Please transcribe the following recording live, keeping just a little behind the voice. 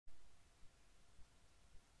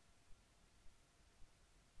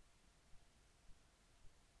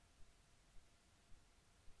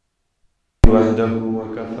وحده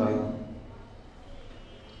وكفى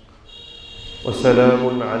وسلام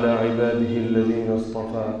على عباده الذين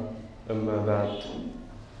اصطفى أما بعد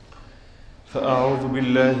فأعوذ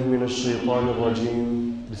بالله من الشيطان الرجيم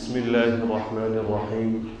بسم الله الرحمن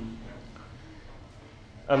الرحيم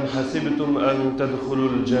أم حسبتم أن تدخلوا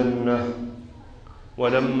الجنة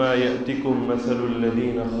ولما يأتكم مثل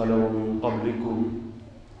الذين خلوا من قبلكم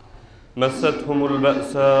مستهم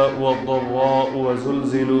البأساء والضراء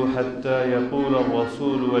وزلزلوا حتى يقول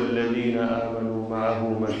الرسول والذين آمنوا معه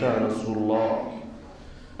متى نصر الله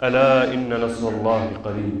ألا إن نصر الله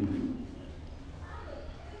قريب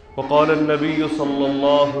وقال النبي صلى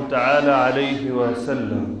الله تعالى عليه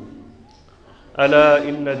وسلم ألا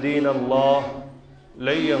إن دين الله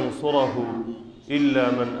لن ينصره إلا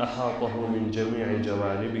من أحاطه من جميع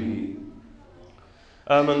جوانبه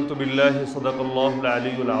آمنت بالله صدق الله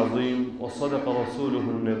العلي العظيم وصدق رسوله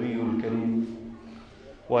النبي الكريم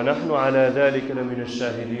ونحن على ذلك لمن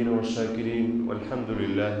الشاهدين والشاكرين والحمد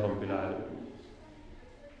لله رب العالمين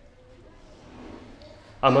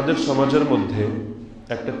আমাদের সমাজের মধ্যে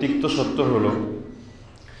একটা তিক্ত সত্য হলো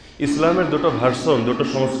ইসলামের দুটো ভার্সন, দুটো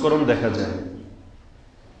সংস্করণ দেখা যায়।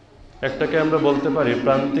 একটাকে আমরা বলতে পারি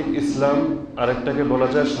প্রান্তিক ইসলাম, আর একটাকে বলা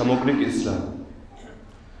যায় সামগ্রিক ইসলাম।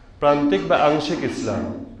 প্রান্তিক বা আংশিক ইসলাম,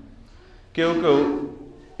 কেউ কেউ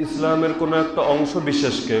ইসলামের কোনো একটা অংশ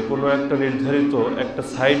বিশেষকে, কোনো একটা নির্ধারিত একটা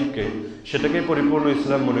সাইডকে, সেটাকেই পরিপূর্ণ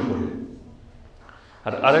ইসলাম মনে করে।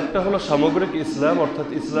 আর আরেকটা হলো সামগ্রিক ইসলাম, অর্থাৎ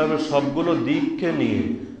ইসলামের সবগুলো দিককে নিয়ে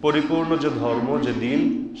পরিপূর্ণ যে ধর্ম, যে দিন,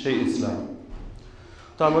 সেই ইসলাম।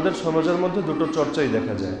 তো আমাদের সমাজের মধ্যে দুটো চর্চাই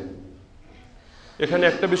দেখা যায়। এখানে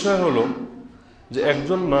একটা বিষয় হলো যে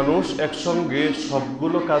একজন মানুষ একসঙ্গে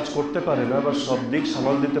সবগুলো কাজ করতে পারে না বা সব দিক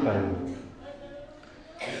সামাল দিতে পারে না,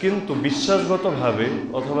 কিন্তু বিশ্বাসগতভাবে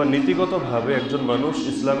অথবা নীতিগতভাবে একজন মানুষ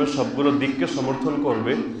ইসলামের সবগুলো দিককে সমর্থন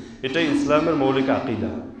করবে, এটাই ইসলামের মৌলিক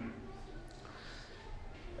আকীদা।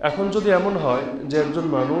 এখন যদি এমন হয় যে একজন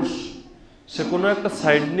মানুষ সে কোনো একটা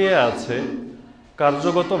সাইড নিয়ে আছে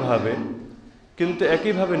কার্যগতভাবে, কিন্তু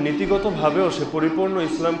একইভাবে নীতিগতভাবেও সে পরিপূর্ণ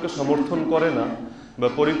ইসলামকে সমর্থন করে না বা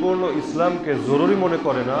পরিপূর্ণ ইসলামকে জরুরি মনে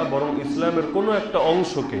করে না, বরং ইসলামের কোনো একটা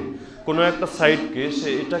অংশকে, কোনো একটা সাইডকে সে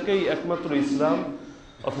এটাকেই একমাত্র ইসলাম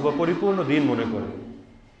অথবা পরিপূর্ণ দিন মনে করে।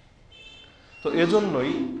 তো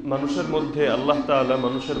এজন্যই মানুষের মধ্যে আল্লাহ তাআলা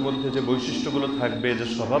মানুষের মধ্যে যে বৈশিষ্ট্যগুলো থাকবে, যে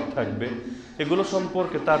স্বভাব থাকবে, এগুলো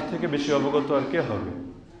সম্পর্কে তার থেকে বেশি অবগত আর কে হবে।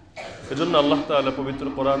 এজন্য আল্লাহ তাআলা পবিত্র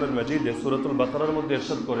কোরআনুল মাজিদে সূরাতুল বাকারার মধ্যে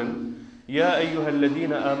ইরশাদ করেন, ইয়া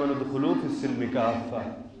আইয়ুহাল্লাযীনা আমানু দুখুলু ফিস-সিলমি কাফা,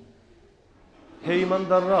 হে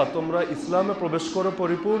ঈমানদাররা তোমরা ইসলামে প্রবেশ করো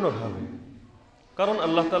পরিপূর্ণভাবে। কারণ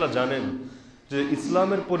আল্লাহ তাআলা জানেন যে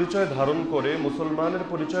ইসলামের পরিচয় ধারণ করে, মুসলমানের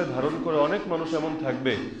পরিচয় ধারণ করে অনেক মানুষ এমন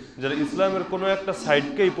থাকবে যারা ইসলামের কোনো একটা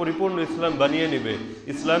সাইডকেই পরিপূর্ণ ইসলাম বানিয়ে নেবে,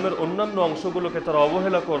 ইসলামের অন্যান্য অংশগুলোকে তারা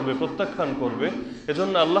অবহেলা করবে, প্রত্যাখ্যান করবে।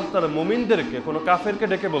 এজন্য আল্লাহ তাআলা মুমিনদেরকে, কোনো কাফেরকে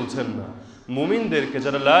ডেকে বলছেন না, মুমিনদেরকে,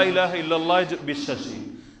 যারা লা ইলাহা ইল্লাল্লাহ বিশ্বাসী,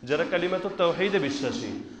 যারা কালিমাতুত তাওহীদে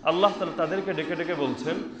বিশ্বাসী, আল্লাহ তাআলা তাদেরকে ডেকে ডেকে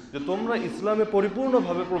বলছেন যে তোমরা ইসলামে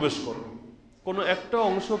পরিপূর্ণভাবে প্রবেশ করো, কোনো একটা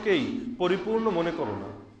অংশকেই পরিপূর্ণ মনে করো না।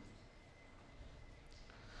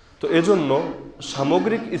 তো এজন্য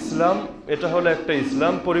সামগ্রিক ইসলাম, এটা হলো একটা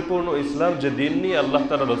ইসলাম, পরিপূর্ণ ইসলাম, যে দিন নিয়ে আল্লাহ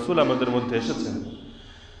তাআলা রাসূল আমাদের মধ্যে এসেছেন।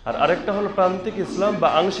 আর আরেকটা হলো প্রান্তিক ইসলাম বা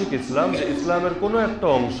আংশিক ইসলাম, যে ইসলামের কোনো একটা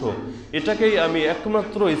অংশ, এটাকেই আমি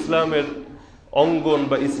একমাত্র ইসলামের অঙ্গন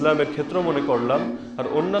বা ইসলামের ক্ষেত্র মনে করলাম, আর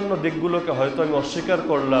অন্যান্য দিকগুলোকে হয়তো আমি অস্বীকার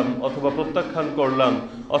করলাম অথবা প্রত্যাখ্যান করলাম,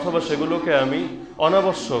 অথবা সেগুলোকে আমি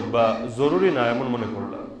অনাবশ্যক বা জরুরি না এমন মনে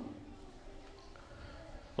করলাম।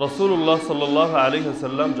 রাসূলুল্লাহ সাল্লাল্লাহু আলাইহি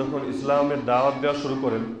ওয়াসাল্লাম যখন ইসলামের দাওয়াত দেওয়া শুরু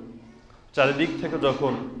করেন, চারিদিক থেকে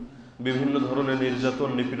যখন বিভিন্ন ধরনের নির্যাতন,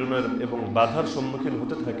 নিপীড়নের এবং বাধার সম্মুখীন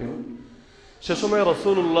হতে থাকেন, সে সময়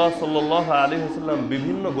রাসূলুল্লাহ সাল্লাল্লাহু আলাইহি ওয়াসাল্লাম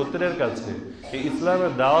বিভিন্ন গোত্রের কাছে এই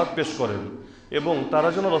ইসলামের দাওয়াত পেশ করেন এবং তারা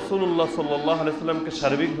যেন রাসূলুল্লাহ সাল্লাল্লাহু আলাইহি ওয়াসাল্লামকে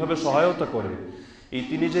সার্বিকভাবে সহায়তা করে। এই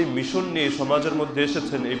তিনি যে মিশন নিয়ে সমাজের মধ্যে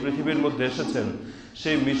এসেছেন, এই পৃথিবীর মধ্যে এসেছেন,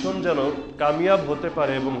 সেই মিশন যেন কামিয়াব হতে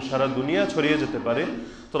পারে এবং সারা দুনিয়া ছড়িয়ে যেতে পারে।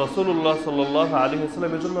 তো রাসূলুল্লাহ সাল্লাল্লাহু আলাইহি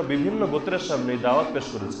ওয়াসাল্লাম এর জন্য বিভিন্ন গোত্রের সামনে দাওয়াত পেশ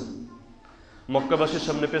করেছেন। মক্কাবাসীর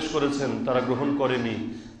সামনে পেশ করেছেন, তারা গ্রহণ করেনি।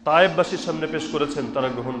 তায়েফবাসীর সামনে পেশ করেছেন, তারা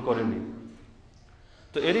গ্রহণ করেনি।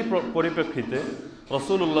 তো এরই পরিপ্রেক্ষিতে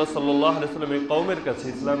রাসূলুল্লাহ সাল্লাল্লাহু আলাইহি ওয়াসাল্লাম এই কওমের কাছে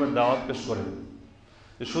ইসলামের দাওয়াত পেশ করেন।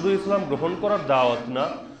 শুধু ইসলাম গ্রহণ করার দাওয়াত না,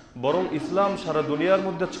 বরং ইসলাম সারা দুনিয়ার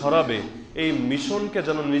মধ্যে ছড়াবে, এই মিশনকে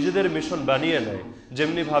যেন নিজেদের মিশন বানিয়ে নেয়।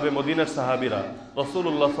 যেমনিভাবে মদিনার সাহাবীরা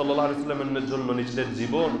রাসূলুল্লাহ সাল্লাল্লাহু আলাইহি ওয়াসাল্লামের জন্য নিজেদের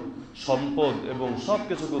জীবন, সম্পদ এবং সব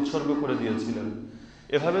কিছুকে উৎসর্গ করে দিয়েছিলেন,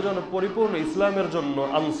 এভাবে যেন পরিপূর্ণ ইসলামের জন্য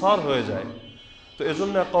আনসার হয়ে যায়। তো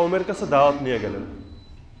এজন্য কওমের কাছে দাওয়াত নিয়ে গেলেন।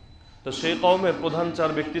 তো সেই কওমের প্রধান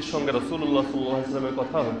 4 ব্যক্তির সঙ্গে রাসূলুল্লাহ সাল্লাল্লাহু আলাইহি ওয়াসাল্লামের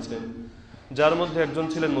কথা হচ্ছে, যার মধ্যে একজন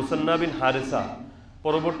ছিলেন মুসান্না বিন হারিসা,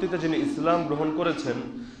 পরবর্তীতে যিনি ইসলাম গ্রহণ করেছেন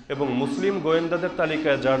এবং মুসলিম গোয়েন্দাদের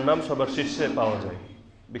তালিকায় যার নাম সবার শীর্ষে পাওয়া যায়,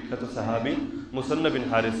 বিখ্যাত সাহাবী মুসান্না বিন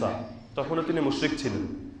হারিসা। তখনও তিনি মুশরিক ছিলেন।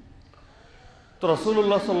 তো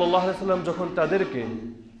রাসূলুল্লাহ সাল্লাল্লাহু আলাইহি ওয়াসাল্লাম যখন তাদেরকে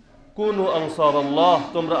কুনু আনসারাল্লাহ,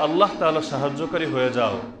 তোমরা আল্লাহ তাআলার সাহায্যকারী হয়ে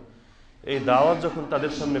যাও, এই দাওয়াত যখন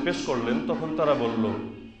তাদের সামনে পেশ করলেন, তখন তারা বলল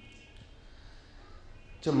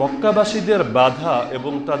যে মক্কাবাসীদের বাধা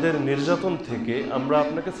এবং তাদের নির্যাতন থেকে আমরা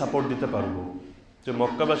আপনাকে সাপোর্ট দিতে পারবো, যে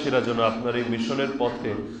মক্কাবাসীরা যেন আপনার এই মিশনের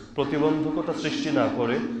পথে প্রতিবন্ধকতা সৃষ্টি না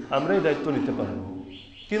করে আমরা এই দায়িত্ব নিতে পারবো।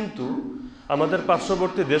 কিন্তু আমাদের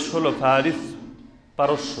পার্শ্ববর্তী দেশ হলো ফারিস,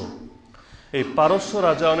 পারস্য। এই পারস্য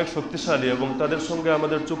রাজা অনেক শক্তিশালী এবং তাদের সঙ্গে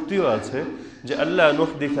আমাদের চুক্তিও আছে যে আল্লাহ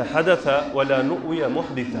নুহদিসা হাদাসা ওয়ালা নুইয়া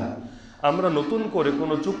মুহদিসা, আমরা নতুন করে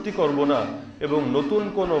কোনো চুক্তি করব না এবং নতুন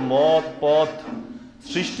কোনো মত পথ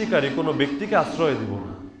সৃষ্টিকারী কোনো ব্যক্তিকে আশ্রয় দেব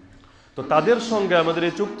না। তো তাদের সঙ্গে আমাদের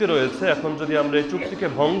এই চুক্তি রয়েছে। এখন যদি আমরা এই চুক্তিকে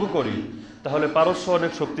ভঙ্গ করি তাহলে পারস্য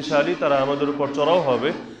অনেক শক্তিশালী, তারা আমাদের উপর চড়াও হবে,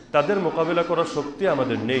 তাদের মোকাবিলা করার শক্তি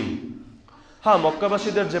আমাদের নেই। হ্যাঁ,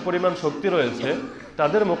 মক্কাবাসীদের যে পরিমাণ শক্তি রয়েছে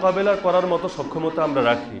তাদের মোকাবিলা করার মতো সক্ষমতা আমরা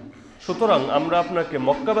রাখি, সুতরাং আমরা আপনাকে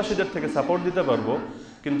মক্কাবাসীদের থেকে সাপোর্ট দিতে পারবো,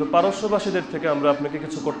 কিন্তু পারস্যবাসীদের থেকে আমরা আপনাকে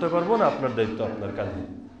কিছু করতে পারবো না, আপনার দায়িত্ব আপনার কাঁধে।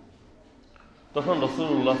 তখন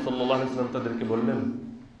রাসূলুল্লাহ সাল্লাল্লাহু আলাইহি ওয়াসাল্লাম তাদেরকে বললেন,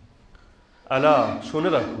 আলা, শুনে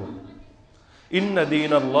রাখো, ইন্না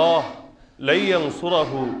দীনাল্লাহ লা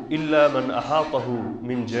ইয়ানসুরহু ইল্লা মান আহাতাহু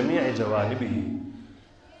মিন জামিই জাওয়ানিবিহি,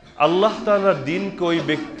 আল্লাহ তাআলার দ্বীনকে ওই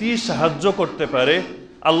ব্যক্তি সাহায্য করতে পারে,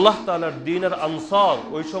 আল্লাহ তাআলার দ্বীনের আনসার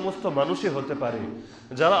ওই সমস্ত মানুষই হতে পারে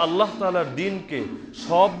যারা আল্লাহ তাআলার দ্বীনকে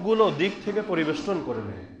সবগুলো দিক থেকে পরিবেষ্টন করে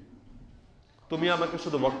নেয়। তুমি আমাকে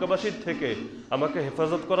শুধু মক্কাবাসীর থেকে আমাকে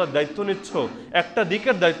হেফাজত করার দায়িত্ব নিচ্ছ, একটা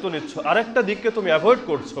দিকের দায়িত্ব নিচ্ছ, আরেকটা দিককে তুমি অ্যাভয়েড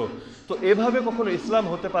করছো। তো এভাবে কখনো ইসলাম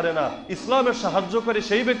হতে পারে না। ইসলামের সাহায্যকারী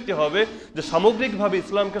সেই ব্যক্তি হবে যে সামগ্রিকভাবে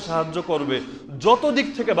ইসলামকে সাহায্য করবে, যত দিক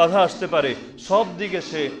থেকে বাধা আসতে পারে সব দিকে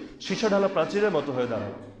সে সীসা ঢালা প্রাচীরের মতো হয়ে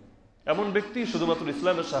দাঁড়াবে। এমন ব্যক্তি শুধুমাত্র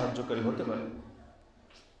ইসলামের সাহায্যকারী হতে পারে।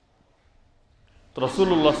 তো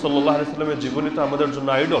রাসূলুল্লাহ সাল্লাল্লাহু আলাইহি ওয়াসাল্লামের জীবনী তো আমাদের জন্য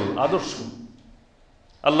আইডল, আদর্শ।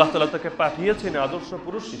 আল্লাহ তাআলা তাকে পাঠিয়েছেন আদর্শ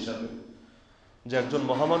পুরুষ হিসাবে, যে একজন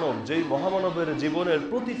মহামানব, যেই মহামানবের জীবনের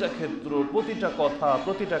প্রতিটা ক্ষেত্র, প্রতিটা কথা,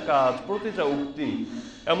 প্রতিটা কাজ, প্রতিটা উক্তি,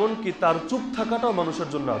 এমনকি তার চুপ থাকাটাও মানুষের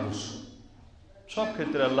জন্য আদর্শ। সব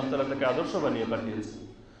ক্ষেত্রে আল্লাহ তাআলা তাকে আদর্শ বানিয়ে পাঠিয়েছেন।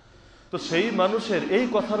 তো সেই মানুষের এই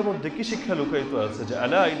কথার মধ্যে কি শিক্ষা লুকায়িত আছে যে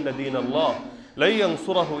আলা ইন্না দীনাল্লাহ লা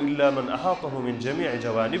ইয়ানসুরহু ইল্লা মান আহাতাহু মিন জামিই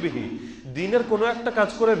জাওয়ানিবিহি, দ্বীনের কোনো একটা কাজ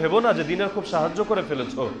করে ভেবো না যে দ্বীনের খুব সাহায্য করে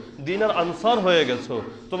ফেলেছো, দ্বীনের আনসার হয়ে গেছো,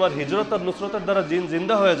 তোমার হিজরত আর নুসরতের দ্বারা দ্বীন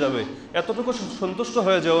জিন্দা হয়ে যাবে, এতটুকু সন্তুষ্ট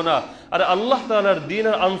হয়ে যেও না। আর আল্লাহ তাআলার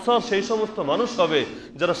দ্বীনের আনসার সেই সমস্ত মানুষ হবে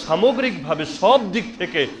যারা সামগ্রিকভাবে সব দিক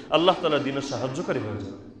থেকে আল্লাহ তাআলার দ্বীনের সাহায্যকারী হয়ে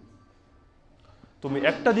যাবে। তুমি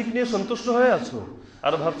একটা দিক নিয়ে সন্তুষ্ট হয়ে আছো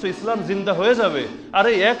আর ভাবছো ইসলাম জিন্দা হয়ে যাবে। আর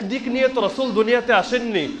এই এক দিক নিয়ে তো রাসূল দুনিয়াতে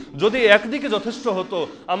আসেননি। যদি একদিকে যথেষ্ট হতো,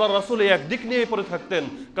 আমার রাসূল এই একদিক নিয়েই পড়ে থাকতেন,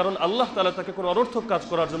 কারণ আল্লাহ তাআলা তাকে কোনো অনর্থক কাজ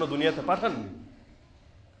করার জন্য দুনিয়াতে পাঠাননি।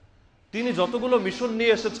 তিনি যতগুলো মিশন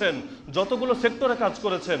নিয়ে এসেছেন, যতগুলো সেক্টরে কাজ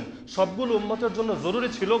করেছেন, সবগুলো উম্মতের জন্য জরুরি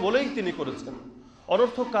ছিল বলেই তিনি করেছেন।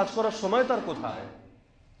 অনর্থক কাজ করার সময় তার কোথায়?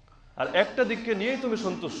 আর একটা দিককে নিয়েই তুমি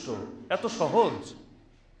সন্তুষ্ট, এত সহজ।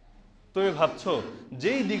 তুমি ভাবছো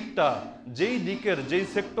যেই দিকটা, যেই দিকের, যেই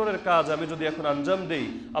সেক্টরের কাজ আমি যদি এখন আঞ্জাম দেই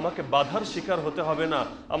আমাকে বাধার শিকার হতে হবে না,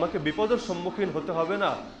 আমাকে বিপদের সম্মুখীন হতে হবে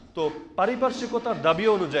না। তো পারিপার্শ্বিকতার দাবি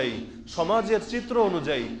অনুযায়ী, সমাজের চিত্র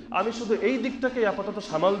অনুযায়ী আমি শুধু এই দিকটাকে আপাতত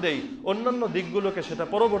সামাল দেই, অন্যান্য দিকগুলোকে সেটা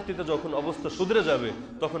পরবর্তীতে যখন অবস্থা শুধরে যাবে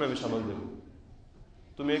তখন আমি সামাল দেব।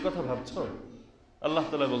 তুমি এই কথা ভাবছো? আল্লাহ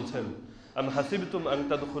তাআলা বলছেন, আম হাসিবতুম আন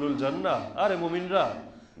তাদখুলুল জান্নাহ, আরে মুমিনরা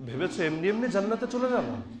ভেবেছো এমনি এমনি জান্নাতে চলে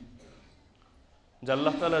যাবে? যে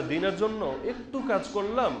আল্লাহ তাআলার দ্বীনের জন্য একটু কাজ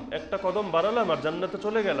করলাম, একটা কদম বাড়ালাম আর জান্নাতে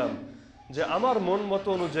চলে গেলাম, যে আমার মন মতো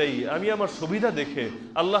অনুযায়ী আমি আমার সুবিধা দেখে,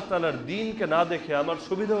 আল্লাহ তাআলার দ্বীনকে না দেখে আমার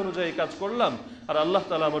সুবিধা অনুযায়ী কাজ করলাম, আর আল্লাহ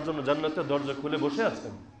তাআলা আমার জন্য জান্নাতের দরজা খুলে বসে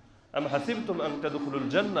আছেন। আম হাসিবতুম আন তাদখুলুল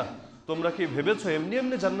জান্নাহ, তোমরা কি ভেবেছো এমনি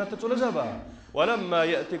এমনি জান্নাতে চলে যাবা? ওয়ালাম্মা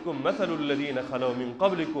ইয়াতিকুম মাসালুল লাযীনা খালাউ মিন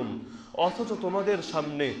ক্বাবলিকুম, অথচ তোমাদের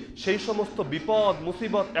সামনে সেই সমস্ত বিপদ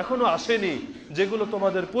মুসিবত এখনো আসেনি যেগুলো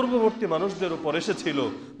তোমাদের পূর্ববর্তী মানুষদের উপর এসেছিল।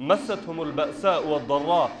 মাসাতহুমুল বাসা ওয়াদ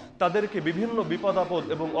দাররা, তাদেরকে বিভিন্ন বিপদ আপদ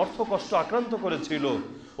এবং অর্থ কষ্ট আক্রান্ত করেছিল।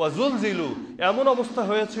 ওয়া যুলজিলু, এমন অবস্থা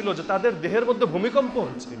হয়েছিল যে তাদের দেহের মধ্যে ভূমিকম্প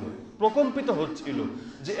হচ্ছিল, প্রকম্পিত হচ্ছিল,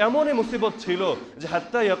 যে এমনই মুসিবত ছিল যে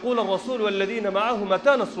হাত্তা ইয়াকুল রাসূল ওয়াল্লাযীনা মাআহু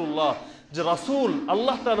মাতা নাসরুল্লাহ, যে রাসূল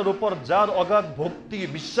আল্লাহ তাআলার উপর যার অগাধ ভক্তি,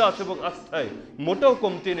 বিশ্বাস এবং আস্থায় মোটেও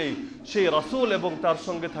কমতি নেই, সেই রাসূল এবং তার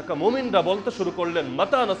সঙ্গে থাকা মুমিনরা বলতে শুরু করলেন,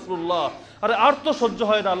 মাতা নাসরুল্লাহ, আরে আর তো সহ্য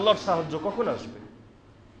হয় না, আল্লাহর সাহায্য কখন আসবে?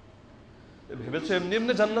 ভেবেছো এমনি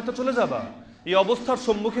এমনি জান্নাতে চলে যাবা? এই অবস্থার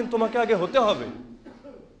সম্মুখীন তোমাকে আগে হতে হবে।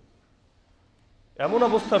 এমন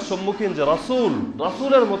অবস্থার সম্মুখীন যে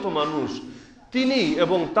রাসূলের মতো মানুষ, তিনি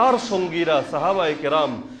এবং তার সঙ্গীরা সাহাবায়ে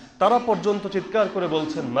কেরাম, তারা পর্যন্ত চিৎকার করে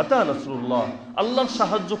বলছেন, মাতা নাসরুল্লাহ, আল্লাহর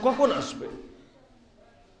সাহায্য কখন আসবে?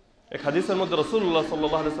 এক হাদিসের মধ্যে রাসূলুল্লাহ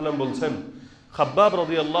সাল্লাল্লাহু আলাইহি সাল্লাম বলছেন, খাব্বাব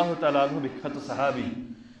রাদিয়াল্লাহু তাআলা আনহু, বিখ্যাত সাহাবী,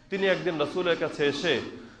 তিনি একদিন রাসূলের কাছে এসে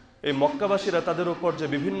এই মক্কাবাসীরা তাদের উপর যে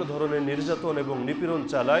বিভিন্ন ধরনের নির্যাতন এবং নিপীড়ন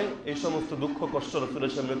চালায়, এই সমস্ত দুঃখ কষ্ট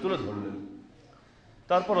রাসূলের সামনে তুলে ধরলেন।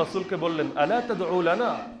 তারপর রাসূলকে বললেন, আলা তাদউ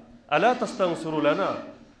লানা, আলা তাস্তানসিরু লানা,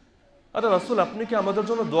 আরে রাসূল, আপনি কি আমাদের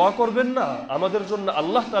জন্য দোয়া করবেন না? আমাদের জন্য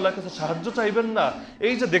আল্লাহ তাআলার কাছে সাহায্য চাইবেন না?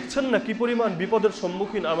 এই যে দেখছেন না কি পরিমাণ বিপদের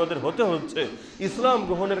সম্মুখীন আমাদের হতে হচ্ছে, ইসলাম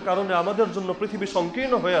গ্রহণের কারণে আমাদের জন্য পৃথিবী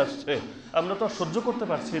সংকীর্ণ হয়ে আসছে, আমরা তো আর সহ্য করতে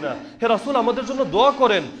পারছি না। হে রাসূল, আমাদের জন্য দোয়া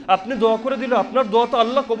করেন, আপনি দোয়া করে দিলে আপনার দোয়া তো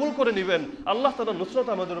আল্লাহ কবুল করে নেবেন, আল্লাহ তাআলার নুসরত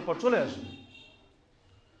আমাদের উপর চলে আসবে।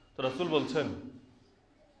 তো রাসূল বলছেন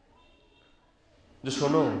যে,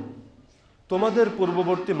 শোনো, তোমাদের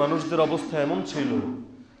পূর্ববর্তী মানুষদের অবস্থা এমন ছিল,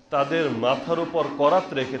 তাদের মাথার উপর করাত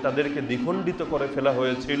রেখে তাদেরকে দ্বিখণ্ডিত করে ফেলা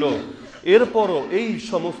হয়েছিল, এরপরও এই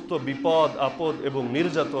সমস্ত বিপদ আপদ এবং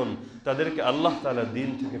নির্যাতন তাদেরকে আল্লাহ তাআলার দিন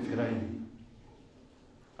থেকে ফেরায়নি।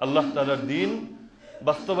 আল্লাহ তাআলার দিন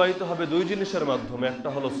বাস্তবায়িত হবে দুই জিনিসের মাধ্যমে, একটা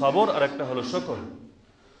হলো সবর আর একটা হলো শুকর।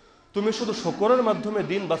 তুমি শুধু শুকরের মাধ্যমে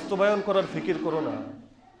দিন বাস্তবায়ন করার ফিকির করো না।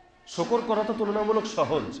 শুকর করাটা তুলনামূলক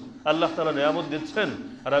সহজ, আল্লাহ তাআলা নিয়ামত দিচ্ছেন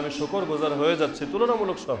আর আমি শুকরগুজার হয়ে যাচ্ছি,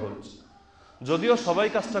 তুলনামূলক সহজ। যদিও সবাই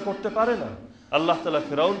কাজটা করতে পারে না। আল্লাহ তাআলা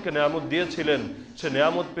ফিরাউনকে নিয়ামত দিয়েছিলেন, সে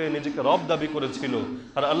নিয়ামত পেয়ে নিজেকে রব দাবি করেছিল।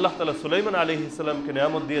 আর আল্লাহ তাআলা সুলাইমান আলাইহিস সালামকে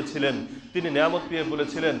নিয়ামত দিয়েছিলেন, তিনি নিয়ামত পেয়ে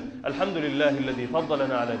বলেছিলেন, আলহামদুলিল্লাহিল্লাযী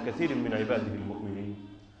ফাদ্দালানা আলা কাসীরিন মিন ইবাদিহিল মুমিনিন,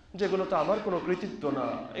 যেগুলো তো আমার কোনো কৃতিত্ব না,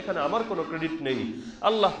 এখানে আমার কোনো ক্রেডিট নেই।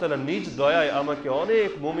 আল্লাহ তাআলা নিজ দয়ায় আমাকে অনেক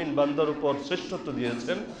মুমিন বান্দার উপর শ্রেষ্ঠত্ব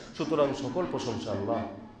দিয়েছেন, সুতরাং সকল প্রশংসা আল্লাহ।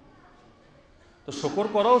 তো শুকর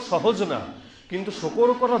করাও সহজ না, কিন্তু শুকর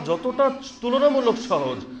করা যতটা তুলনামূলক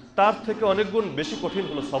সহজ, তার থেকে অনেক গুণ বেশি কঠিন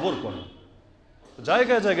হলো সবর করা।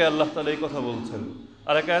 জায়গায় জায়গায় আল্লাহ তাআলা এই কথা বলছেন।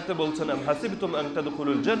 আর এক আয়াতে বলছেন, আম হাসিবতুম আন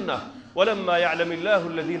তাদখুলুল জান্নাহ ওয়ালাম্মা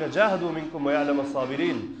ইয়ালামিল্লাহুল্লাযীনা জাহাদু মিনকুম ওয়া ইয়ালামাস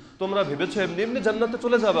সাবিরিন, তোমরা ভেবেছো এমনি এমনি জান্নাতে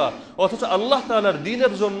চলে যাবা, অথচ আল্লাহ তাআলার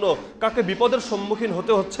দ্বীনের জন্য কাকে বিপদের সম্মুখীন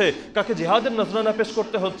হতে হচ্ছে, কাকে জিহাদের নজরানা পেশ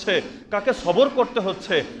করতে হচ্ছে, কাকে সবর করতে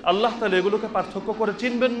হচ্ছে, আল্লাহ তাআলা এগুলোকে পার্থক্য করে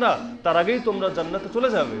চিনবেন না, তার আগেই তোমরা জান্নাতে চলে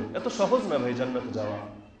যাবে। এত সহজ না ভাই জান্নাতে যাওয়া।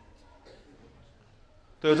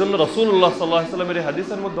 তো এজন্য রাসূলুল্লাহ সাল্লাল্লাহু আলাইহি ওয়াসাল্লামের এই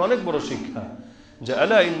হাদিসের মধ্যে অনেক বড় শিক্ষা, যে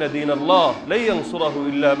আলা ইন্না দীনাল্লাহ লা ইয়ানসুরুহু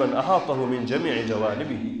ইল্লা মান আহাতাহু মিন জামিই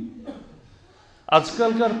জাওয়ানিবিহি।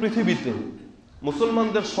 আজকালকার পৃথিবীতে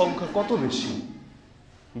মুসলমানদের সংখ্যা কত বেশি।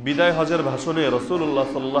 বিদায় হজের ভাষণে রাসূলুল্লাহ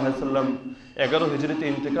সাল্লাল্লাহু আলাইহি ওয়াসাল্লাম 11 হিজরিতে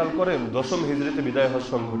ইন্তেকাল করেন, 10ম হিজরিতে বিদায় হজ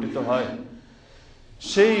সংঘটিত হয়।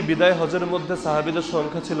 সেই বিদায় হজের মধ্যে সাহাবীদের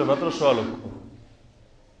সংখ্যা ছিল মাত্র 1.5 লক্ষ।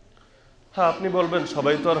 হ্যাঁ, আপনি বলবেন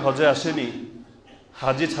সবাই তো আর হজে আসেনি,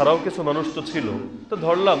 হাজি ছাড়াও কিছু মানুষ তো ছিল, তো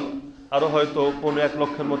ধরলাম আরো হয়তো 1.5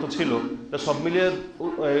 লক্ষের মতো ছিল, তা সব মিলিয়ে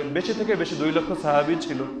বেশি থেকে বেশি 2 লক্ষ সাহাবী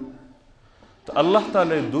ছিল। তো আল্লাহ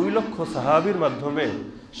তাআলা 2 লক্ষ সাহাবীর মাধ্যমে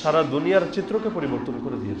সারা দুনিয়ার চিত্রকে পরিবর্তন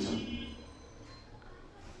করে দিয়েছেন।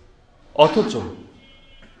 অথচ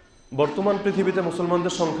বর্তমান পৃথিবীতে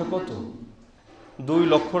মুসলমানদের সংখ্যা কত? 2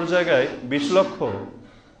 লক্ষর জায়গায় 20 লক্ষ,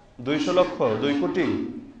 200 লক্ষ, 2 কোটি,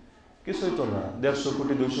 কিছুই তো না, 150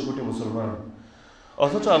 কোটি, 200 কোটি মুসলমান।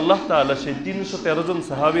 অথচ আল্লাহ তাআলা সেই 313 জন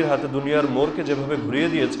সাহাবীর হাতে দুনিয়ার মোড়কে যেভাবে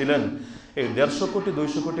ঘুরিয়ে দিয়েছিলেন, এই 150 কোটি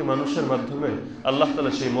 200 কোটি মানুষের মাধ্যমে আল্লাহ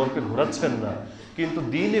তাআলা সেই মোড়কে ঘোরাচ্ছেন না। কিন্তু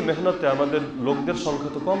দ্বীনি মেহনতে আমাদের লোকদের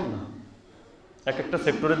সংখ্যা তো কম না। এক একটা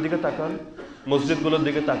সেক্টরের দিকে তাকান, মসজিদগুলোর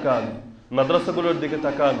দিকে তাকান, মাদ্রাসাগুলোর দিকে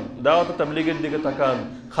তাকান, দাওয়াত তাবলীগের দিকে তাকান,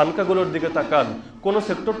 খানকাগুলোর দিকে তাকান, কোনো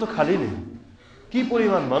সেক্টর তো খালি নেই। কি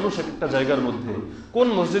পরিমাণ মানুষ এক একটা জায়গার মধ্যে। কোন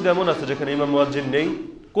মসজিদ এমন আছে যেখানে ইমাম মুয়াজ্জিন নেই?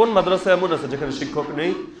 কোন মাদ্রাসা এমন আছে যেখানে শিক্ষক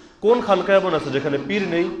নেই? কোন খানকা এমন আছে যেখানে পীর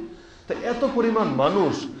নেই? তা এত পরিমাণ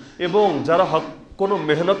মানুষ, এবং যারা কোনো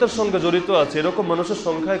মেহনতের সঙ্গে জড়িত আছে, এরকম মানুষের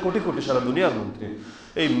সংখ্যায় কোটি কোটি সারা দুনিয়ার মধ্যে।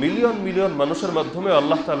 এই মিলিয়ন মিলিয়ন মানুষের মাধ্যমে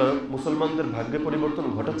আল্লাহ তাআলা মুসলমানদের ভাগ্যে পরিবর্তন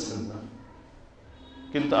ঘটাচ্ছেন না।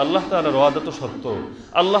 কিন্তু আল্লাহ তাআলার ওয়াদা তো সত্য।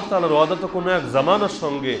 আল্লাহ তাআলার ওয়াদা তো কোনো এক জামানার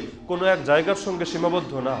সঙ্গে, কোনো এক জায়গার সঙ্গে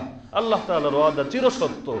সীমাবদ্ধ না। আল্লাহ তাআলার ওয়াদা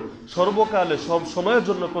চিরসত্য, সর্বকালে সব সময়ের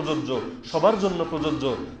জন্য প্রযোজ্য, সবার জন্য প্রযোজ্য,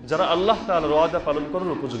 যারা আল্লাহ তাআলার ওয়াদা পালন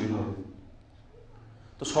করার উপযোগী হবে।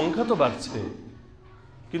 তো সংখ্যা তো বাড়ছে,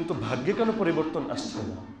 কিন্তু ভাগ্যে কেন পরিবর্তন আসছে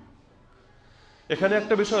না? এখানে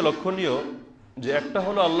একটা বিষয় লক্ষণীয়, যে একটা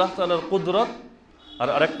হলো আল্লাহ তাআলার কুদরত আর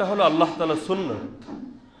আরেকটা হলো আল্লাহ তাআলার সুন্নাত।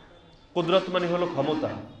 কুদরত মানে হলো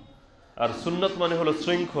ক্ষমতা, আর সুন্নাত মানে হলো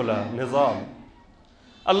শৃঙ্খলা, নিজাম।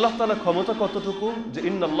 আল্লাহ তাআলা ক্ষমতা কতটুকু, যে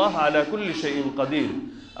ইন্নাল্লাহ আলা কুল্লি শাইইন কাদির,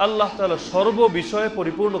 আল্লাহ তাআলা সর্ব বিষয়ে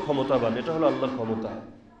পরিপূর্ণ ক্ষমতাবান। এটা হলো আল্লাহর ক্ষমতা।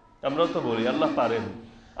 আমরা তো বলি আল্লাহ পারেন,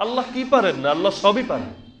 আল্লাহ কি পারেন না? আল্লাহ সবই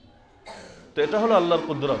পারেন। তো এটা হলো আল্লাহর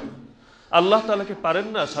কুদরত। আল্লাহ তাআলাকে পারেন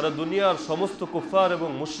না সারা দুনিয়ার সমস্ত কুফার এবং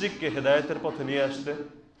মুশরিককে হেদায়েতের পথে নিয়ে আসতে?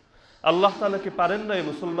 আল্লাহ তাআলাকে পারেন না এই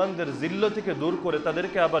মুসলমানদের জিল্লতিকে দূর করে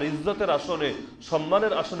তাদেরকে আবার ইজ্জতের আসনে,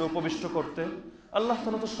 সম্মানের আসনে উপবিষ্ট করতে? আল্লাহ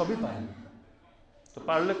তাআলা তো সবই পারেন। তো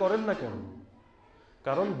পারলে করেন না কেন?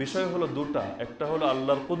 কারণ বিষয় হলো দুটা, একটা হলো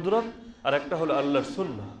আল্লাহর কুদরত আর একটা হলো আল্লাহর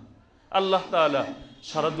সুন্নাহ। আল্লাহ তাআলা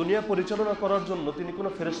সারা দুনিয়া পরিচালনা করার জন্য তিনি কোনো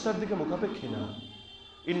ফেরেশতার দিকে মুখাপেক্ষী না।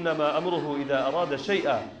 ইন্নামা আমরুহু ইযা আরাদা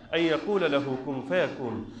শাইআ আন ইয়াকুলা লাহু কুন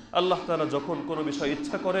ফায়াকুন। আল্লাহ তাআলা যখন কোনো বিষয়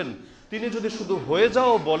ইচ্ছা করেন, তিনি যদি শুধু হয়ে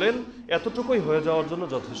যাও বলেন, এতটুকুই হয়ে যাওয়ার জন্য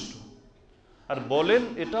যথেষ্ট। আর বলেন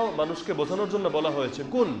এটাও মানুষকে বোঝানোর জন্য বলা হয়েছে,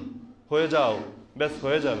 কুন, হয়ে যাও, ব্যাস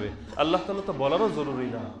হয়ে যাবে। আল্লাহ তাআলা তো বলারও জরুরি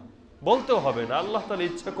না, বলতেও হবে না, আল্লাহ তাআলা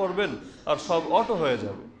ইচ্ছা করবেন আর সব অটো হয়ে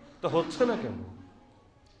যাবে। তো হচ্ছে না কেন?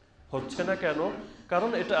 হচ্ছে না কেন?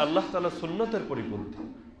 কারণ এটা আল্লাহ তাআলা সুন্নতের পরিপন্থী।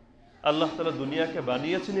 আল্লাহ তাআলা দুনিয়াকে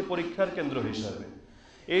বানিয়েছেন পরীক্ষার কেন্দ্র হিসাবে।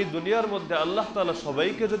 এই দুনিয়ার মধ্যে আল্লাহ তাআলা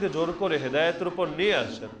সবাইকে যদি জোর করে হেদায়েতের উপর নিয়ে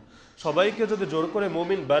আসেন, সবাইকে যদি জোর করে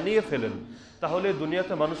মুমিন বানিয়ে ফেলেন, তাহলে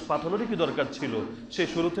দুনিয়াতে মানুষ পাঠানোরই কি দরকার ছিল? সে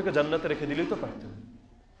শুরু থেকে জান্নাতে রেখে দিলেই তো পারতেন।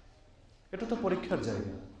 এটা তো পরীক্ষার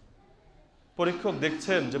জায়গা। পরীক্ষক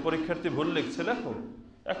দেখছেন যে পরীক্ষার্থী ভুল লিখছে, লেখো,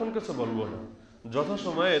 এখন কিছু বলবো না,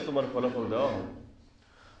 যথাসময়ে তোমার ফলাফল দেওয়া হবে।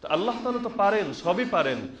 তো আল্লাহ তাআলা তো পারেন, সবই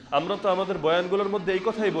পারেন। আমরা তো আমাদের বয়ানগুলোর মধ্যে এই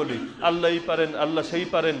কথাই বলি, আল্লাহই পারেন, আল্লাহ সেই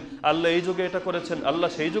পারেন, আল্লাহ এই যুগে এটা করেছেন, আল্লাহ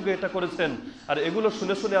সেই যুগে এটা করেছেন। আর এগুলো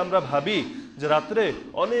শুনে শুনে আমরা ভাবি যে রাত্রে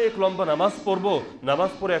অনেক লম্বা নামাজ পড়বো,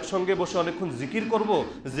 নামাজ পড়ে একসঙ্গে বসে অনেকক্ষণ জিকির করব,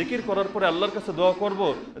 জিকির করার পরে আল্লাহর কাছে দোয়া করব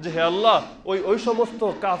যে হে আল্লাহ, ওই সমস্ত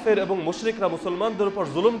কাফের এবং মুশরিকরা মুসলমানদের উপর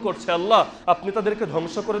জুলুম করছে, আল্লাহ আপনি তাদেরকে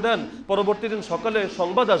ধ্বংস করে দেন। পরবর্তী দিন সকালে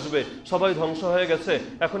সংবাদ আসবে সবাই ধ্বংস হয়ে গেছে,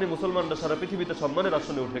 এখনই মুসলমানরা সারা পৃথিবীতে সম্মানের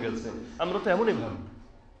আসনে উঠে গেছে। আমরা তো এমনই ভাবি,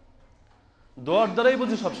 দোয়ার দ্বারাই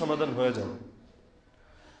বুঝি সব সমাধান হয়ে যাবে।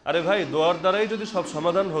 আরে ভাই, দোয়ার দ্বারাই যদি সব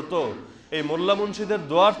সমাধান হতো, এই মোল্লা মুন্সিদের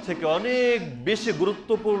দোয়ার থেকে অনেক বেশি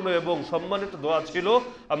গুরুত্বপূর্ণ এবং সম্মানিত দোয়া ছিল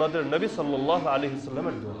আমাদের নবী সাল্লাল্লাহু আলাইহি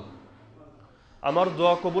ওয়াসাল্লামের দোয়া। আমার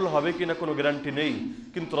দোয়া কবুল হবে কিনা কোনো গ্যারান্টি নেই,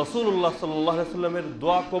 কিন্তু রাসূলুল্লাহ সাল্লাল্লাহু আলাইহি ওয়াসাল্লামের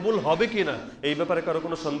দোয়া কবুল হবে কিনা এই ব্যাপারে কারো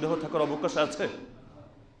কোনো সন্দেহ থাকার অবকাশ আছে?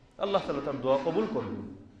 আল্লাহ তাআলা তার দোয়া কবুল করবেন।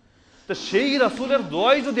 তো সেই রাসূলের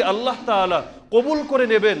দোয়াই যদি আল্লাহ তাআলা কবুল করে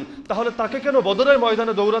নেবেন, তাহলে তাকে কেন বদরের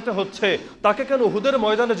ময়দানে দৌড়াতে হচ্ছে? তাকে কেন উহুদের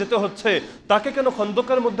ময়দানে যেতে হচ্ছে? তাকে কেন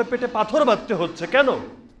খন্দকের মধ্যে পেটে পাথর বাঁধতে হচ্ছে? কেন?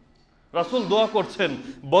 রাসূল দোয়া করছেন,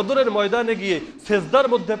 বদরের ময়দানে গিয়ে সেজদার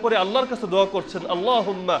মধ্যে পড়ে আল্লাহর কাছে দোয়া করছেন,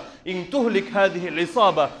 আল্লাহুম্মা ইন তুহলিক হাযিহিল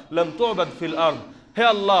ইসাবা লাম তু'বাদ ফিল আরদ। হে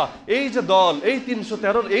আল্লাহ, এই যে দল, এই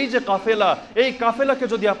 313 এই যে কাফেলা, এই কাফেলাকে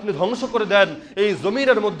যদি আপনি ধ্বংস করে দেন, এই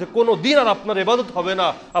জমিনের মধ্যে কোনো দিন আর আপনার ইবাদত হবে না,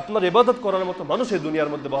 আপনার ইবাদত করার মতো মানুষ এই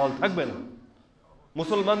দুনিয়ার মধ্যে বহাল থাকবে না।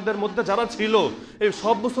 মুসলমানদের মধ্যে যারা ছিল এই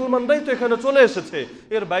সব মুসলমানরাই তো এখানে চলে এসেছে,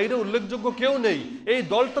 এর বাইরে উল্লেখযোগ্য কেউ নেই। এই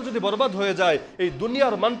দলটা যদি বরবাদ হয়ে যায়, এই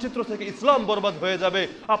দুনিয়ার মানচিত্র থেকে ইসলাম বরবাদ হয়ে যাবে,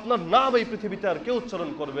 আপনার নাম এই পৃথিবীতে আর কেউ উচ্চারণ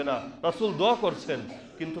করবে না। রাসূল দোয়া করছেন,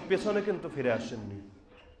 কিন্তু পেছনে কিন্তু ফিরে আসেননি।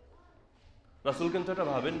 রাসূল কিন্তু এটা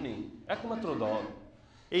ভাবেননি একমাত্র দল,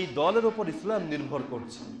 এই দলের ওপর ইসলাম নির্ভর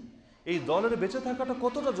করছে, এই দলের বেঁচে থাকাটা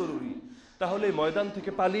কতটা জরুরি। তাহলে এই ময়দান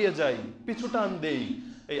থেকে পালিয়ে যাই, পিছু টান দেই,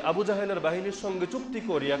 এই আবু জাহেলের বাহিনীর সঙ্গে চুক্তি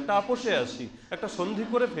করি, একটা আপোষে আসি, একটা সন্ধি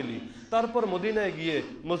করে ফেলি, তারপর মদিনায় গিয়ে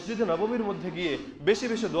মসজিদে নববীর মধ্যে গিয়ে বেশি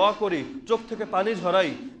বেশি দোয়া করি, চোখ থেকে পানি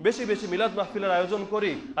ঝরাই, বেশি বেশি মিলাদ মাহফিলের আয়োজন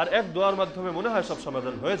করি, আর এক দোয়ার মাধ্যমে মনে হয় সব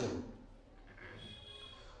সমাধান হয়ে যাবে।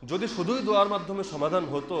 যদি শুধুই দোয়ার মাধ্যমে সমাধান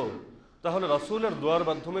হতো, তাহলে রাসূলের দোয়ার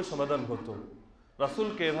মাধ্যমে সমাধান হতো।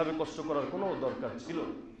 রাসূলকে এভাবে কষ্ট করার কোনো দরকার ছিল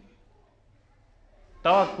না।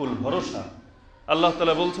 তাওয়াক্কুল, ভরসা। আল্লাহ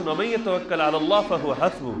তাআলা বলছেন, ওয়া মান ইয়াতাওয়াক্কাল আলাল্লাহ ফাহুয়া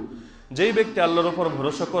হাসবুহ। যেই ব্যক্তি আল্লাহর উপর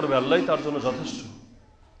ভরসা করবে, আল্লাহই তার জন্য যথেষ্ট।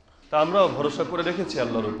 তা আমরাও ভরসা করে রেখেছি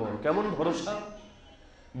আল্লাহর উপর। কেমন ভরসা?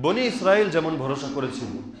 বনি ইসরাইল যেমন ভরসা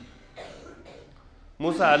করেছিল।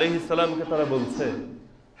 মুসা আলাইহিস সালামকে তারা বলছে,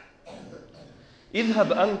 ইযহাব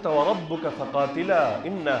আনতা ওয়া রাব্বুকা ফাকাতিলা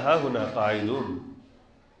ইন্না হাহুনা কাঈদুন।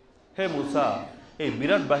 হে মুসা, এই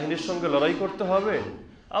বিরাট বাহিনীর সঙ্গে লড়াই করতে হবে,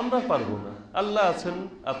 আমরা পারবো না, আল্লাহ আছেন,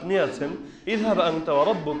 আপনি আছেন। ইযহাব আনতা ওয়া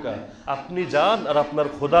রাব্বুকা, আপনি যান আর আপনার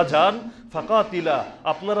খোদা যান, ফাকাতিলা,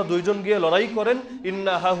 আপনারা দুইজন গিয়ে লড়াই করেন,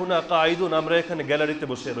 ইন্না হাহুনা কাঈদুন, আমরা এখানে গ্যালারিতে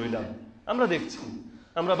বসে রইলাম, আমরা দেখছি।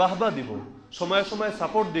 আমরা বাহবা দিব, সময়ে সময়ে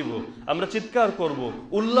সাপোর্ট দিব, আমরা চিৎকার করব,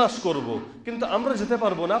 উল্লাস করব, কিন্তু আমরা যেতে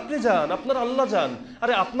পারবো না। আপনি যান, আপনার আল্লাহ যান।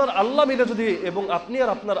 আরে আপনার আল্লাহ মিলে যদি, এবং আপনি আর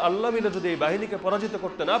আপনার আল্লাহ মিলে যদি এই বাহিনীকে পরাজিত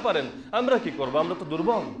করতে না পারেন, আমরা কি করব? আমরা তো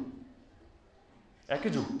দুর্বল।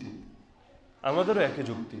 একই যুক্তি, আমাদেরও একই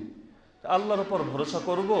যুক্তি। আল্লাহর উপর ভরসা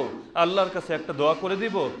করব, আল্লাহর কাছে একটা দোয়া করে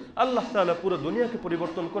দিব, আল্লাহ তাআলা পুরো দুনিয়াকে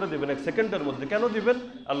পরিবর্তন করে দিবেন এক সেকেন্ডের মধ্যে। কেন দিবেন?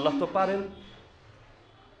 আল্লাহ তো পারেন।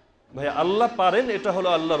 ভাই আল্লাহ পারেন, এটা হলো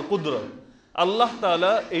আল্লাহর কুদরত। আল্লাহ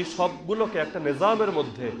তাআলা এই সবগুলোকে একটা নিজামের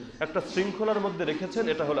মধ্যে, একটা শৃঙ্খলার মধ্যে রেখেছেন,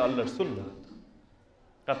 এটা হলো আল্লাহর সুন্নাহ।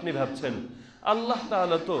 আপনি ভাবছেন আল্লাহ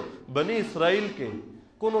তাআলা তো বনি ইসরাইলকে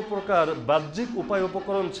কোনো প্রকার বাহ্যিক উপায়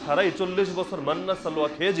উপকরণ ছাড়াই 40 বছর মান্না সালোয়া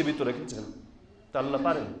খেয়ে জীবিত রেখেছেন, তা আল্লাহ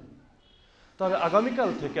পারেন। তাহলে আগামীকাল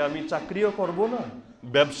থেকে আমি চাকরিও করব না,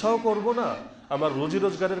 ব্যবসাও করব না, আমার রুজি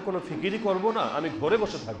রোজগারের কোনো ফিকিরই করব না, আমি ঘরে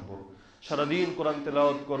বসে থাকবো, সারাদিন কোরআন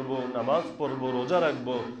তেলাওয়াত করব, নামাজ পড়বো, রোজা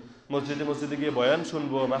রাখবো, মসজিদে মসজিদে গিয়ে বয়ান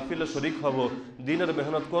শুনবো, মাহফিলে শরিক হব, দিনের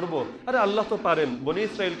মেহনত করব। আরে আল্লাহ তো পারেন, বনি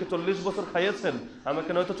ইসরাইলকে 40 বছর খাইয়েছেন, আমাকে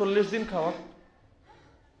নয়তো 40 দিন খাওয়া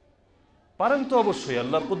পারেন তো অবশ্যই,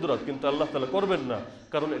 আল্লাহর কুদরত। কিন্তু আল্লাহ তাআলা করবেন না,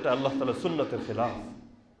 কারণ এটা আল্লাহ তাআলার সুন্নাতের খেলাফ।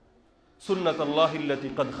 সুন্নাতুল্লাহিল্লাতী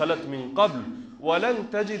ক্বাদ খালাত মিন ক্বাবল ওয়ালান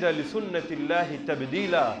তাজিদা লিসুন্নাতিল্লাহি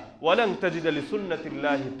তাবদীলা ওয়ালান তাজিদা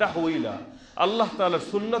লিসুন্নাতিল্লাহি তাহওয়িলা। আল্লাহ তাআলার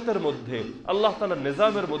সুন্নাতের মধ্যে, আল্লাহ তাআলার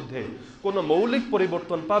নিজামের মধ্যে কোনো মৌলিক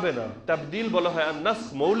পরিবর্তন পাবে না। তাবদীল বলা হয় আন-নাসখ,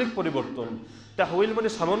 মৌলিক পরিবর্তন। তাহওয়িল মানে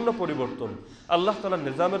সামান্য পরিবর্তন। আল্লাহ তাআলার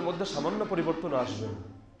নিজামের মধ্যে সামান্য পরিবর্তন আসবে না।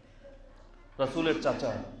 রাসূলের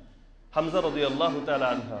চাচা হামজা রাদিয়াল্লাহু তাআলা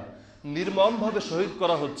আনহা নির্মমভাবে শহীদ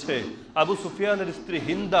করা হচ্ছে। আবু সুফিয়ানের স্ত্রী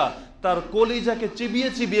হিন্দা তার কলিজাকে চিবিয়ে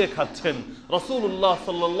চিবিয়ে খাচ্ছেন। রাসূলুল্লাহ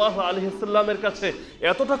সাল্লাল্লাহু আলাইহি ওয়াসাল্লামের কাছে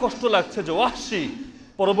এতটা কষ্ট লাগছে যে ওয়াহশী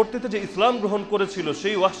পরবর্তীতে যে ইসলাম গ্রহণ করেছিল,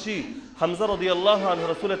 সেই ওয়াহশী হামজা রাদিয়াল্লাহু আনহু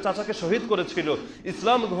রাসূলের চাচাকে শহীদ করেছিল।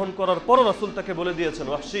 ইসলাম গ্রহণ করার পর রাসূল তাকে বলে দিয়েছেন,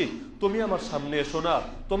 ওয়াহশী তুমি আমার সামনে এসো না,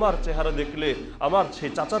 তোমার চেহারা দেখলে আমার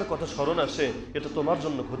সেই চাচার কথা স্মরণ আসে, এটা তোমার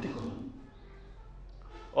জন্য ক্ষতিকর।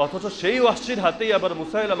 অথচ সেই ওয়াহশীর হাতেই আবার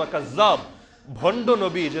মুসাইলামা কাজ্জাব, ভণ্ড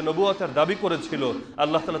নবী যে নবুয়তের দাবি করেছিল,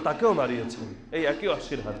 আল্লাহ তাআলা তাকেও মারিয়েছেন এই একই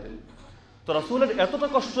ওয়াহশীর হাতে। তো রাসূলের এতটা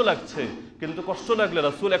কষ্ট লাগছে, কিন্তু কষ্ট লাগলে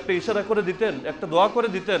রাসূল একটা ইশারা করে দিতেন, একটা দোয়া করে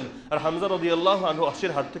দিতেন, আর হামজা রাদিয়াল্লাহু আনহু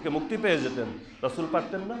ওয়াহশীর হাত থেকে মুক্তি পেয়ে যেতেন। রাসূল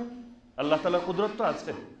পারতেন না? আল্লাহ তাআলার কুদরত তো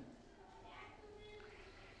আছে।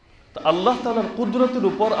 তো আল্লাহ তাআলার কুদরতের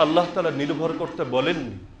উপর আল্লাহ তাআলা নির্ভর করতে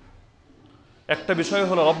বলেননি। একটা বিষয়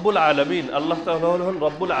হলো রব্বুল আলামিন, আল্লাহ তাআলা হলেন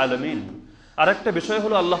রব্বুল আলামিন। আর একটা বিষয়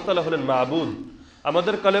হলো আল্লাহ তাআলা হলেন মাবুদ।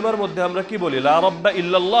 আমাদের কালেমার মধ্যে আমরা কি বলি? লা রাব্বা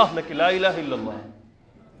ইল্লাল্লাহ নাকি লা ইলাহা ইল্লাল্লাহ?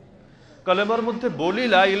 কালেমার মধ্যে বলি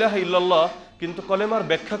লা ইলাহা ইল্লাল্লাহ, কিন্তু কলেমার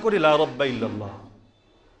ব্যাখ্যা করি লা রাব্বা ইল্লাল্লাহ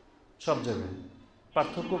সব জায়গায়।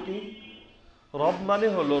 পার্থক্য কি? রব মানে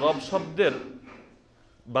হলো, রব শব্দের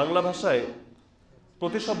বাংলা ভাষায়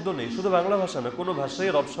প্রতিশব্দ নেই। শুধু বাংলা ভাষা না, কোনো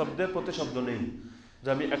ভাষায় রব শব্দের প্রতিশব্দ নেই যে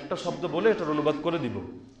আমি একটা শব্দ বলে এটার অনুবাদ করে দিব।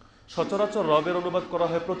 সচরাচর রবের অনুবাদ করা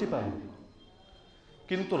হয় প্রতিপালক,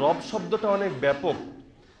 কিন্তু রব শব্দটা অনেক ব্যাপক।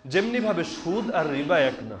 যেমনিভাবে সুদ আর রিবা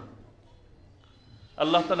এক না।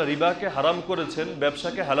 আল্লাহ তাআলা রিবাকে হারাম করেছেন,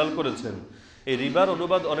 ব্যবসাকে হালাল করেছেন। এই রিবার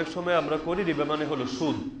অনুবাদ অনেক সময় আমরা করি, রিবা মানে হলো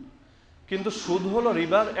সুদ, কিন্তু সুদ হলো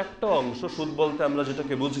রিবার একটা অংশ। সুদ বলতে আমরা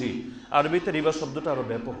যেটাকে বুঝি, আরবিতে রিবা শব্দটা আরো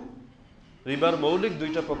ব্যাপক। রিবার মৌলিক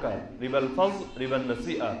দুইটা প্রকার, রিবাল ফাজল, রিবাল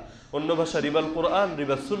নাসিআ। অন্য ভাষা রিবাল কোরআন,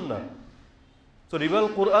 রিবাল সুন্নাহ। তো রিবাল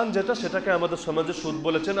কোরআন যেটা, সেটাকে আমাদের সমাজে সুদ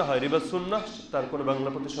বলে চেনা হয়। রিবাল সুন্নাহ তার কোনো বাংলা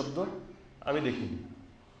প্রতিশব্দ আমি দেখিনি।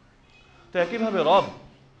 তো একইভাবে রব,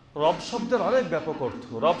 রব শব্দের অনেক ব্যাপক অর্থ।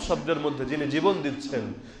 রব শব্দের মধ্যে যিনি জীবন দিচ্ছেন,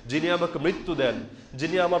 যিনি আমাকে মৃত্যু দেন,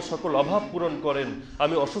 যিনি আমার সকল অভাব পূরণ করেন,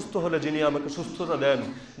 আমি অসুস্থ হলে যিনি আমাকে সুস্থতা দেন,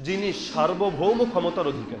 যিনি সার্বভৌম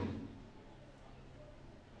ক্ষমতার অধিকারী,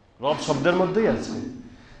 রব শব্দের মধ্যেই আছে।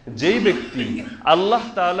 যেই ব্যক্তি আল্লাহ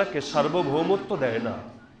তাআলাকে সার্বভৌমত্ব দেয় না,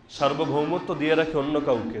 সার্বভৌমত্ব দিয়ে রাখে অন্য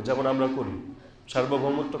কাউকে, যেমন আমরা করি।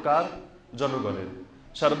 সার্বভৌমত্ব কার? জনগণের।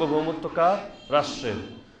 সার্বভৌমত্ব কার? রাষ্ট্রের।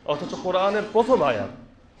 অথচ কোরআনের প্রথম আয়াত,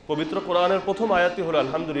 পবিত্র কোরআনের প্রথম আয়াতই হলো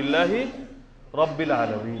আলহামদুলিল্লাহি রব্বিল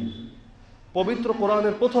আলামিন। পবিত্র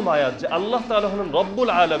কোরআনের প্রথম আয়াত যে আল্লাহ তাআলা হলেন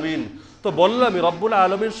রব্বুল আলামিন। তো বললাম রব্বুল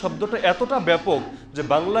আলামিন শব্দটা এতটা ব্যাপক যে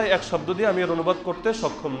বাংলায় এক শব্দ দিয়ে আমি এর অনুবাদ করতে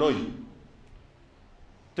সক্ষম নই।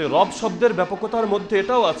 তো রব শব্দের ব্যাপকতার মধ্যে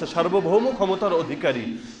এটাও আছে, সার্বভৌম ক্ষমতার অধিকারী।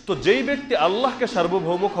 তো যেই ব্যক্তি আল্লাহকে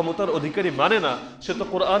সার্বভৌম ক্ষমতার অধিকারী মানে না, সে তো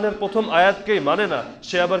কোরআনের প্রথম আয়াতকেই মানে না।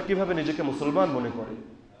 সে আবার কিভাবে নিজেকে মুসলমান মনে করে?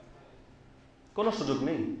 কোনো সুযোগ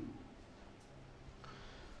নেই।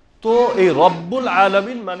 তো এই রব্বুল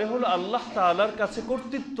আলামিন মানে হলো আল্লাহ তাআলার কাছে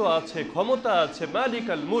কর্তৃত্ব আছে, ক্ষমতা আছে,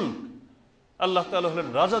 মালিকাল মুলক। আল্লাহ তাআলা হলেন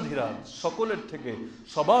রাজাধিরাজ, সকলের থেকে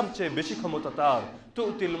সবার চেয়ে বেশি ক্ষমতা তার।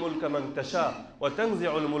 তুতিল মুলকা মান তাশা ওয়া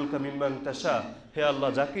তানজিউল মুলকা মিম্মান তাশা। হে আল্লাহ,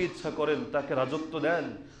 যাকে ইচ্ছা করেন তাকে রাজত্ব দেন,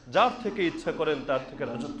 যার থেকে ইচ্ছা করেন তার থেকে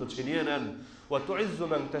রাজত্ব ছিনিয়ে নেন। ওয়া তুইজ্জু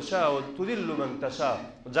মান তাশা ওয়া তুযিল্লু মান তাশা।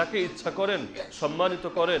 যাকে ইচ্ছা করেন সম্মানিত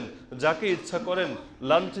করেন, যাকে ইচ্ছা করেন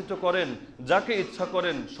লাঞ্ছিত করেন, যাকে ইচ্ছা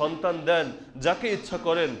করেন সন্তান দেন, যাকে ইচ্ছা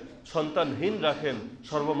করেন সন্তানহীন রাখেন।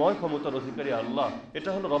 সর্বময় ক্ষমতার অধিকারী আল্লাহ। এটা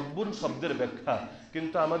হলো রব্বুন শব্দের ব্যাখ্যা।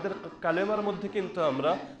 কিন্তু আমাদের কালেমার মধ্যে কিন্তু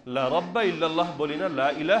আমরা লা রব্বা ইল্লাল্লাহ বলি না, লা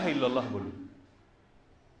ইলাহা ইল্লাল্লাহ বলি।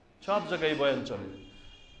 সব জায়গায় বয়ান চলে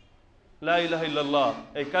লা ইলাহা ইল্লাল্লাহ।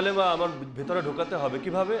 এই কালেমা আমার ভিতরে ঢোকাতে হবে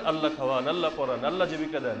কিভাবে? আল্লাহ খাওয়ান, আল্লাহ পড়ান, আল্লাহ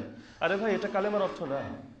জীবিকা দেন। আরে ভাই, এটা কালেমার অর্থ না,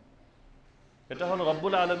 এটা হলো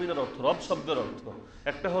রব্বুল আলামিনের অর্থ, রব শব্দের অর্থ।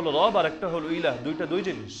 একটা হলো রব আর একটা হলো ইলাহ, দুইটা দুই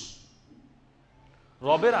জিনিস।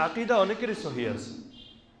 রবের আকীদা অনেকেরই সহিহ আছে।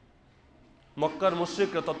 মক্কার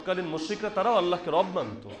মুশরিকরা, তৎকালীন মুশরিকরা, তারাও আল্লাহকে রব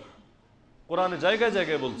মানত। কোরআনে জায়গায়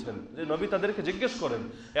জায়গায় বলছেন যে নবী তাদেরকে জিজ্ঞেস করেন,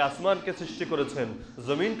 এই আসমানকে সৃষ্টি করেছেন,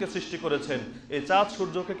 জমিনকে সৃষ্টি করেছেন, এই চাঁদ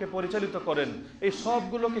সূর্যকে কে পরিচালিত করেন, এই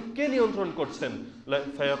সবগুলোকে কে নিয়ন্ত্রণ করছেন?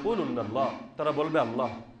 ফায়াকুলুনা আল্লাহ, তারা বলবে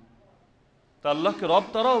আল্লাহ। তা আল্লাহকে রব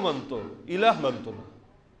তারাও মানত, ইলাহ মানত না।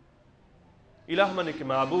 ইলাহ মানে কি?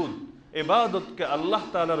 মাবুদ। ইবাদতকে আল্লাহ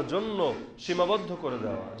তাআলার জন্য সীমাবদ্ধ করে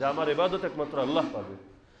দেওয়া, যে আমার ইবাদত একমাত্র আল্লাহ পাবে।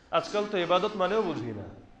 আজকাল তো ইবাদত মানেও বুঝি না।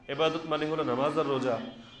 ইবাদত মানে হলো নামাজ আর রোজা,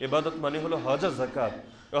 ইবাদত মানে হলো হজ আর যাকাত।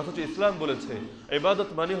 অথচ ইসলাম বলেছে ইবাদত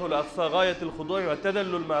মানে হলো আসা গায়াতুল খুদুই ওয়া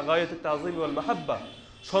তাদাল্লুল মা গায়াতুত তাযীম ওয়াল মাহাব্বা।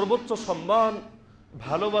 সর্বোচ্চ সম্মান,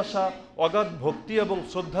 ভালোবাসা, অগাধ ভক্তি এবং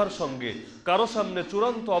শ্রদ্ধার সঙ্গে কারো সামনে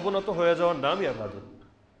চূড়ান্ত অবনত হয়ে যাওয়ার নামই ইবাদত।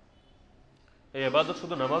 এই ইবাদত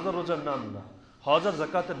শুধু নামাজ আর রোজার নাম না, হজ আর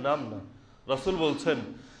যাকাতের নাম না। রাসূল বলছেন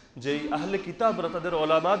যে এই আহলে কিতাবরা তাদের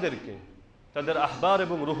ওলামাদেরকে, তাদের আহবার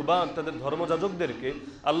এবং রুহবান, তাদের ধর্মযাজকদেরকে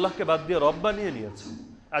আল্লাহকে বাদ দিয়ে রব বানিয়ে নিয়েছে।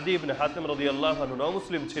 আদি ইবনে হাতিম রাদিয়াল্লাহু আনহু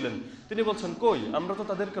মুসলিম ছিলেন। তিনি বলছেন, কই, আমরা তো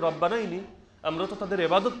তাদেরকে রব বানাইনি, আমরা তো তাদের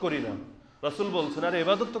ইবাদত করি না। রাসূল বলছেন, আরে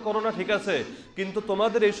ইবাদত তো করো না ঠিক আছে, কিন্তু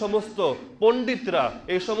তোমাদের এই সমস্ত পণ্ডিতরা,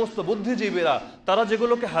 এই সমস্ত বুদ্ধিজীবীরা, তারা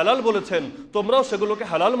যেগুলোকে হালাল বলেছেন তোমরাও সেগুলোকে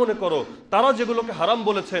হালাল মনে করো, তারা যেগুলোকে হারাম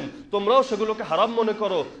বলেছেন তোমরাও সেগুলোকে হারাম মনে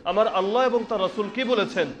করো। আমার আল্লাহ এবং তার রাসূল কি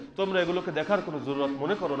বলেছেন তোমরা এগুলোকে দেখার কোনো জরুরত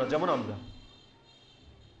মনে করো না। যেমন আমরা,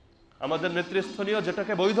 আমাদের নেতৃস্থানীয়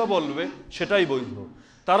যেটাকে বৈধ বলবে সেটাই বৈধ,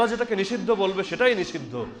 তারা যেটাকে নিষিদ্ধ বলবে সেটাই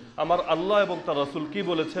নিষিদ্ধ। আমার আল্লাহ এবং তার রাসূল কি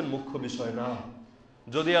বলেছেন মুখ্য বিষয় না।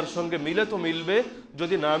 যদি আর সঙ্গে মিলে তো মিলবে,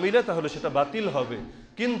 যদি না মিলে তাহলে সেটা বাতিল হবে।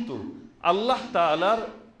 কিন্তু আল্লাহ তাআলার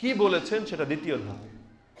কি বলেছেন সেটা দ্বিতীয় ধাপ।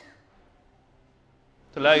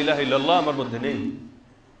 তো লা ইলাহা ইল্লাল্লাহ আমার মধ্যে নেই।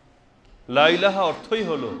 লা ইলাহা অর্থই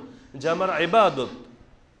হলো যে আমার ইবাদত,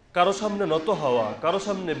 কারো সামনে নত হওয়া, কারো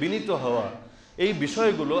সামনে বিনীত হওয়া, এই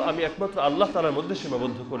বিষয়গুলো আমি একমাত্র আল্লাহ তাআলার মধ্যে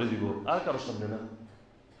সীমাবদ্ধ করে দিব, আর কারো সামনে না।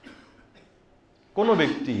 কোনো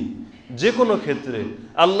ব্যক্তি যে কোনো ক্ষেত্রে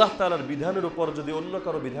আল্লাহ তাআলার বিধানের উপর যদি অন্য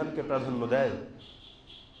কারো বিধানকে প্রাধান্য দেয়,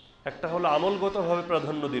 একটা হলো আমলগতভাবে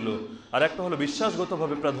প্রাধান্য দিল, আর একটা হলো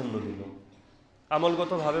বিশ্বাসগতভাবে প্রাধান্য দিল।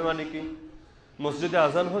 আমলগতভাবে মানে কি? মসজিদে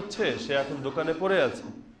আজান হচ্ছে, সে এখন দোকানে পড়ে আছে,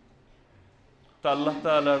 তো আল্লাহ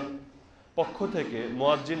তাআলার পক্ষ থেকে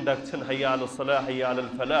মুয়াজ্জিন ডাকছেন হাইয়া আলাস সালাহ, হাইয়া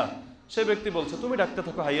আলাল ফালাহ। সে ব্যক্তি বলছে তুমি ডাকতে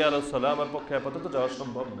থাকো হাইয়া আলাস সালাহ, আমার পক্ষে আপাতত যাওয়া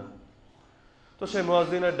সম্ভব না। তো সে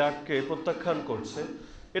মুয়াজ্জিনের ডাককে প্রত্যাখ্যান করছে।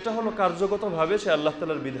 এটা হলো কার্যগতভাবে সে আল্লাহ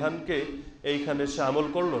তাআলার বিধানকে এইখানে সে আমল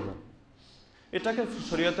করলো না। এটাকে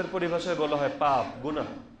শরীয়তের পরিভাষায় বলা হয় পাপ, গুনাহ।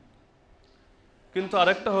 কিন্তু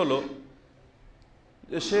আরেকটা হলো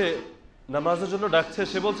সে নামাজের জন্য ডাকছে,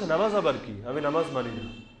 সে বলছে নামাজ আবার কি, আমি নামাজ মানি না,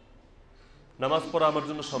 নামাজ পড়া আমার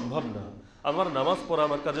জন্য সম্ভব না, আমার নামাজ পড়া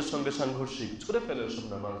আমার কাজের সঙ্গে সাংঘর্ষিক, ছুড়ে ফেলে এসব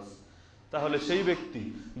নামাজ। তাহলে সেই ব্যক্তি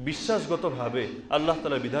বিশ্বাসগতভাবে আল্লাহ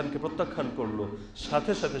তাআলার বিধানকে প্রত্যাখ্যান করলো,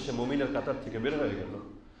 সাথে সাথে সে মুমিনের কাতার থেকে বের হয়ে গেল।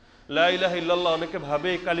 লা ইলাহা ইল্লাল্লাহ অনেকে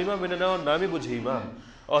ভাবে কালিমা মেনে নেওয়ার নামই বুঝি ঈমান,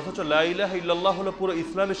 অথচ লা ইলাহা ইল্লাল্লাহ হলো পুরো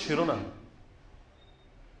ইসলামের শিরোনাম।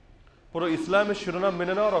 পুরো ইসলামের শিরোনাম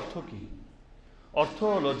মেনে নেওয়ার অর্থ কি? অর্থ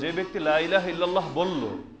হলো যে ব্যক্তি লা ইলাহা ইল্লাল্লাহ বলল,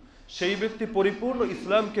 সেই ব্যক্তি পরিপূর্ণ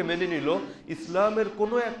ইসলামকে মেনে নিল। ইসলামের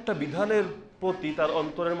কোনো একটা বিধানের প্রতি তার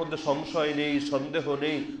অন্তরের মধ্যে সংশয় নেই, সন্দেহ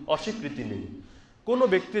নেই, অস্বীকৃতি নেই। কোনো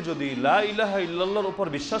ব্যক্তি যদি লা ইলাহা ইল্লাল্লাহর উপর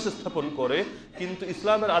বিশ্বাস স্থাপন করে কিন্তু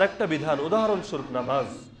ইসলামের আরেকটা বিধান, উদাহরণস্বরূপ নামাজ,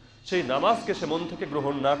 সেই নামাজকে সে মন থেকে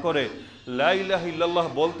গ্রহণ না করে, লা ইলাহা ইল্লাল্লাহ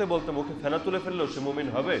বলতে বলতে মুখে ফেনা তুলে ফেললেও সে মুমিন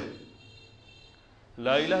হবে?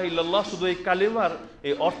 লা ইলাহা ইল্লাল্লাহ শুধু এই কালিমার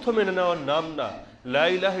এই অর্থ মেনে নেওয়ার নাম না, লা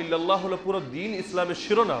ইলাহা ইল্লাল্লাহ হলো পুরো দিন ইসলামের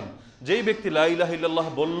শিরোনাম। যেই ব্যক্তি লা ইলাহা ইল্লাল্লাহ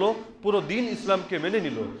বলল, পুরো দিন ইসলামকে মেনে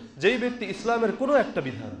নিল। যেই ব্যক্তি ইসলামের কোনো একটা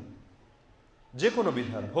বিধান, যে কোনো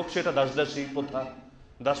বিধান হোক, সেটা দাসদাসী প্রথা,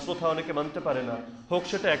 দাসপ্রথা অনেকে মানতে পারে না, হোক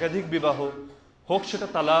সেটা একাধিক বিবাহ, হোক সেটা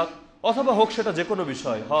তালাক, অথবা হোক সেটা যে কোনো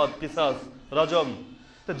বিষয়, হদ, কিসাস, রজম।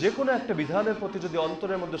 তা যে কোনো একটা বিধানের প্রতি যদি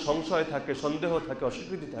অন্তরের মধ্যে সংশয় থাকে, সন্দেহ থাকে,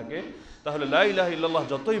 অস্বীকৃতি থাকে, তাহলে লা ইলাহা ইল্লাল্লাহ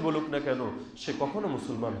যতই বলুক না কেন সে কখনো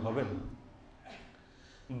মুসলমান হবে না।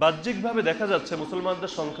 বাহ্যিকভাবে দেখা যাচ্ছে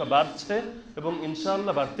মুসলমানদের সংখ্যা বাড়ছে এবং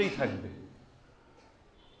ইনশাআল্লাহ বাড়তেই থাকবে।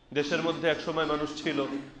 দেশের মধ্যে একসময় মানুষ ছিল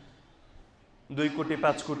 2 কোটি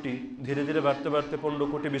 5 কোটি, ধীরে ধীরে বাড়তে বাড়তে 15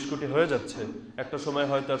 কোটি 20 কোটি হয়ে যাচ্ছে। একটা সময়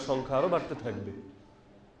হয়তো তার সংখ্যা আরো বাড়তে থাকবে।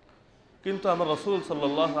 কিন্তু আমার রাসূল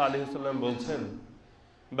সাল্লাল্লাহু আলাইহি ওয়াসাল্লাম বলছেন,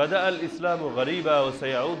 বাদা আল ইসলামু গরীবা ওয়া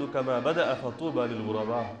সায়াউদু কামা বাদা ফাতুবা লিল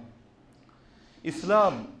গুরাবা।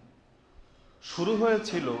 ইসলাম শুরু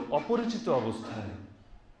হয়েছিল অপরিচিত অবস্থায়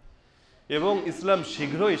এবং ইসলাম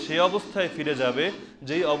শীঘ্রই সেই অবস্থায় ফিরে যাবে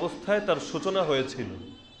যেই অবস্থায় তার সূচনা হয়েছিল।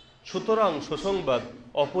 সুতরাং সুসংবাদ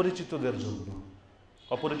অপরিচিতদের জন্য।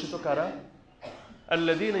 অপরিচিত কারা?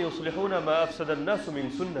 আল্লাযীনা ইউসলিহুনা মা আফসাদান নাসু মিন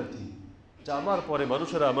সুন্নতি, যা আমার পরে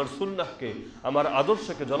মানুষেরা আমার সুন্নাহকে, আমার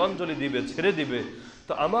আদর্শকে জলাঞ্জলি দিবে, ছেড়ে দিবে।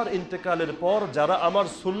 তো আমার ইন্তেকালের পর যারা আমার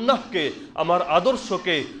সুন্নাহকে, আমার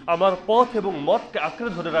আদর্শকে, আমার পথ এবং মতকে আঁকড়ে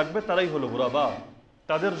ধরে রাখবে তারাই হলো গুরাবা,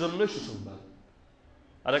 তাদের জন্যই সুসংবাদ।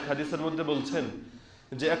 আরেক হাদিসের মধ্যে বলছেন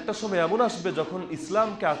যে একটা সময় এমন আসবে যখন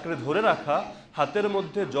ইসলামকে আঁকড়ে ধরে রাখা হাতের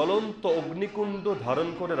মধ্যে জ্বলন্ত অগ্নিকুণ্ড ধারণ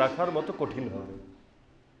করে রাখার মতো কঠিন হবে।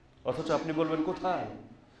 অথচ আপনি বলবেন কোথায়?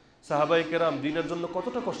 সাহাবায়ে কেরাম দ্বীনের জন্য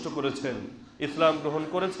কতটা কষ্ট করেছেন, ইসলাম গ্রহণ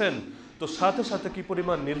করেছেন, তো সাথে সাথে কি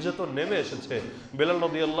পরিমাণ নির্যাতন নেমে এসেছে। বেলাল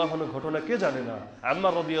রাদিয়াল্লাহু আনহু ঘটনা কে জানে না?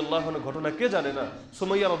 আম্মার রাদিয়াল্লাহু আনহু ঘটনা কে জানে না?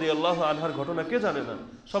 সুমাইয়া রাদিয়াল্লাহু আনহার ঘটনা কে জানে না?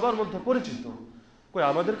 সবার মধ্যে পরিচিত। কই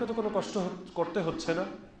আমাদেরকে তো কোনো কষ্ট করতে হচ্ছে না।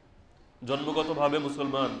 জন্মগতভাবে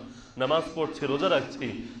মুসলমান, নামাজ পড়ছি, রোজা রাখছি,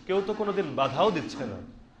 কেউ তো কোনোদিন বাধাও দিচ্ছে না।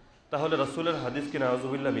 তাহলে রাসূলের হাদিস কি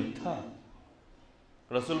নাউযুবিল্লাহ মিথ্যা?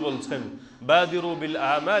 রাসূল বলছেন, বাদিরু বিল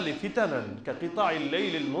আমালি ফিতানান কাকিতাইল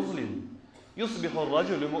লাইলিল মুজলিম ইউসবিহু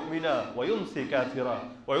আর-রাজুলু মুমিনা ওয়া ইউমসি কাফিরা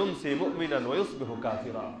ওয়া ইউমসি মুমিনান ওয়া ইউসবিহু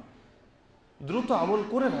কাফিরা। দ্রুত আমল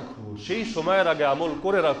করে রাখো, সেই সময়ের আগে আমল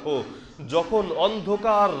করে রাখো যখন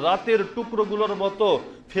অন্ধকার রাতের টুকরোগুলোর মতো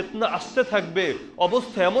ফিতনা আসতে থাকবে।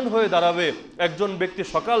 অবস্থা এমন হয়ে দাঁড়াবে, একজন ব্যক্তি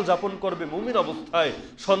সকাল যাপন করবে মুমিন অবস্থায়,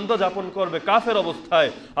 সন্ধ্যা যাপন করবে কাফের অবস্থায়,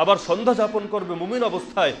 আবার সন্ধ্যা যাপন করবে মুমিন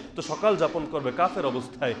অবস্থায়, তো সকাল যাপন করবে কাফের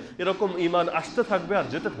অবস্থায়। এরকম ঈমান আসতে থাকবে আর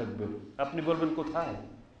যেতে থাকবে। আপনি বলবেন কোথায়?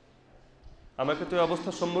 আমাকে তো এই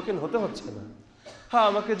অবস্থার সম্মুখীন হতে হচ্ছে না। হ্যাঁ,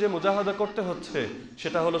 আমাকে যে মুজাহাদা করতে হচ্ছে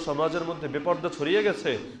সেটা হলো সমাজের মধ্যে বেপর্দা ছড়িয়ে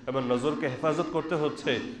গেছে, এবং নজরকে হেফাজত করতে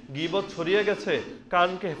হচ্ছে, গীবত ছড়িয়ে গেছে,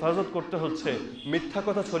 কানকে হেফাজত করতে হচ্ছে, মিথ্যা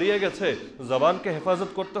কথা ছড়িয়ে গেছে, জবানকে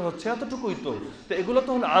হেফাজত করতে হচ্ছে, এতটুকুই তো। তো এগুলো তো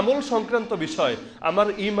হলো আমল সংক্রান্ত বিষয়। আমার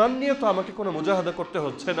ঈমান নিয়ে তো আমাকে কোনো মুজাহাদা করতে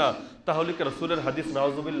হচ্ছে না। তাহলে কি রাসূলের হাদিস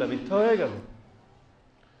নাউযুবিল্লাহ মিথ্যা হয়ে গেল?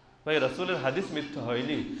 ভাই, রাসূলের হাদিস মিথ্যা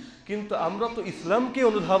হয়নি, কিন্তু আমরা তো ইসলামকে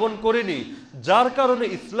অনুধাবন করিনি, যার কারণে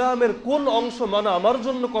ইসলামের কোন অংশ মানা আমার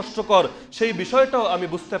জন্য কষ্টকর সেই বিষয়টাও আমি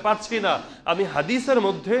বুঝতে পারছি না। আমি হাদিসের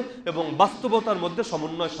মধ্যে এবং বাস্তবতার মধ্যে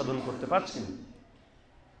সমন্বয় সাধন করতে পারছি না।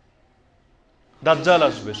 দাজ্জাল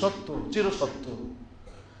আসবে, সত্য, চিরসত্য।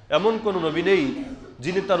 এমন কোন নবী নেই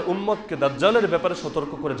যিনি তার উম্মতকে দাজ্জালের ব্যাপারে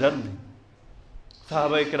সতর্ক করে যাননি।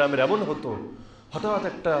 সাহাবায়ে কেরামের এমন হতো, হঠাৎ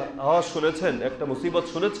একটা আওয়াজ শুনেছেন, একটা মুসিবত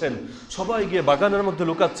শুনেছেন, সবাই গিয়ে বাগানের মধ্যে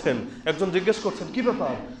লুকাচ্ছেন। একজন জিজ্ঞেস করছেন, কি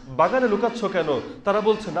ব্যাপার, বাগানে লুকাচ্ছ কেন? তারা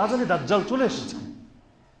বলছে, না জানি দাজ্জাল চলে এসেছে।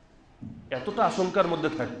 এতটা আশঙ্কার মধ্যে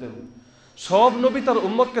থাকতেন। সব নবী তার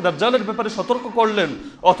উম্মতকে দাজ্জালের ব্যাপারে সতর্ক করলেন,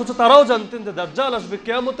 অথচ তারাও জানতেন যে দাজ্জাল আসবে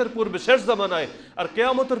কিয়ামতের পূর্বে, শেষ জামানায়। আর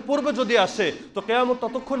কিয়ামতের পূর্বে যদি আসে তো কিয়ামত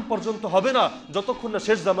ততক্ষণ পর্যন্ত হবে না যতক্ষণ না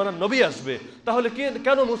শেষ জামানার নবী আসবে। তাহলে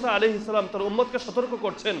কেন মুসা আলাইহিস সালাম তার উম্মতকে সতর্ক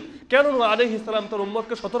করছেন? কেন নূহ আলাইহিস সালাম তার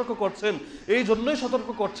উম্মতকে সতর্ক করছেন? এই জন্যই সতর্ক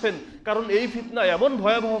করছেন কারণ এই ফিতনা এমন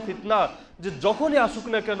ভয়াবহ ফিতনা যে যখনই আসুক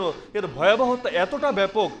না কেন এর ভয়াবহতা এতটা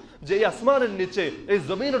ব্যাপক যে এই আসমানের নিচে, এই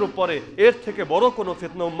জমিনের উপরে এর থেকে বড় কোনো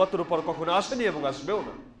ফিতনা উম্মতের উপর কখনো আসেনি এবং আসবেও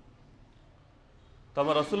না। তো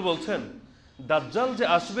আমার রাসূল বলছেন, দাজ্জাল যে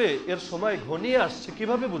আসবে এর সময় ঘনিয়ে আসছে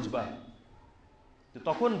কিভাবে বুঝবা?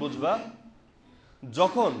 তখন বুঝবা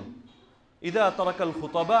যখন ইদা তারাকাল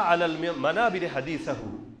খুতাবা আলাল মানাবির হাদিসাহু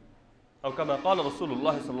আও কামা ক্বাল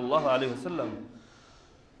রাসূলুল্লাহ সাল্লাল্লাহু আলাইহি ওয়াসাল্লাম,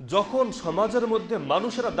 যখন সমাজের মধ্যে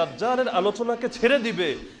মানুষেরা দাজ্জালের আলোচনাকে ছেড়ে দিবে,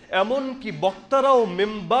 এমন কি বক্তারাও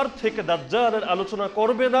মেম্বার থেকে দাজ্জালের আলোচনা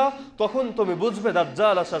করবে না, তখন তুমি বুঝবে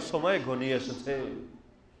দাজ্জাল আসার সময় ঘনিয়ে এসেছে।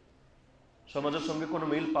 সমাজের সঙ্গে কোনো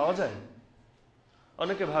মিল পাওয়া যায়?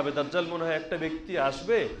 অনেকে ভাবে দাজ্জাল মনে হয় একটা ব্যক্তি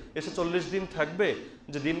আসবে, এসে 40 দিন থাকবে,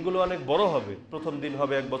 যে দিনগুলো অনেক বড় হবে, প্রথম দিন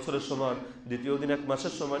হবে 1 বছরের সমান, দ্বিতীয় দিন 1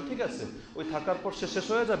 মাসের সমান, ঠিক আছে, ওই থাকার পর সে শেষ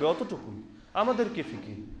হয়ে যাবে, অতটুকু। আমাদের কি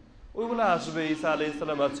ফিকির? ওইগুলো আসবে। ঈসা আলাইহিস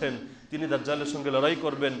সালাম আছেন, তিনি দাজ্জালের সঙ্গে লড়াই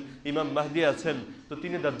করবেন। ইমাম মাহদি আছেন, তো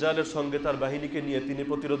তিনি দাজ্জালের সঙ্গে তার বাহিনীকে নিয়ে তিনি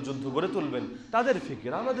প্রতিরোধ যুদ্ধ গড়ে তুলবেন। তাদের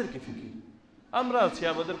ফিকির, আমাদের কি ফিকির? আমরা আছি,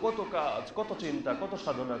 আমাদের কত কাজ, কত চিন্তা, কত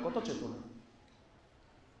সাধনা, কত চেতনা।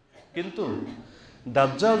 কিন্তু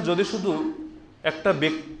দাজ্জাল যদি শুধু একটা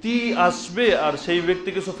ব্যক্তি আসবে আর সেই ব্যক্তি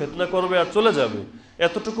কিছু ফিতনা করবে আর চলে যাবে,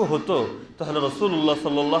 এতটুকু হতো, তাহলে রাসূলুল্লাহ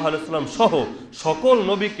সাল্লাল্লাহু আলাইহি ওয়াসাল্লাম সহ সকল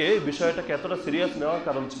নবীকে বিষয়টাকে এতটা সিরিয়াস নেওয়ার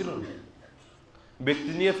কারণ ছিল না।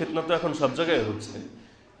 ব্যক্তি নিয়ে ফিতনা তো এখন সব জায়গায় হচ্ছে।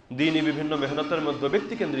 দিনই বিভিন্ন মেহনতের মধ্যে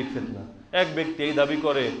ব্যক্তিকেন্দ্রিক ফিতনা। এক ব্যক্তি এই দাবি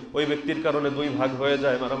করে, ওই ব্যক্তির কারণে দুই ভাগ হয়ে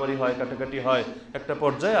যায়, মারামারি হয়, কাটাকাটি হয়, একটা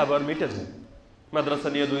পর্যায়ে আবার মিটে যায়। মাদ্রাসা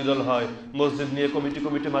নিয়ে দুই দল হয়, মসজিদ নিয়ে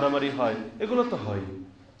কমিটি মারামারি হয়, এগুলো তো হয়।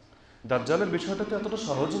 দাজ্জালের বিষয়টা তো এতটা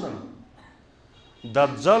সহজ না।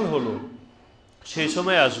 দাজ্জাল হলো সেই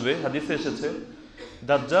সময় আসবে, হাদিসে এসেছে,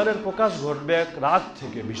 দাজ্জালের প্রকাশ ঘটবে এক রাগ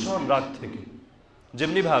থেকে, ভীষণ রাগ থেকে।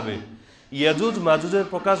 যেমনি ভাবে ইয়াজুজ মাজুজের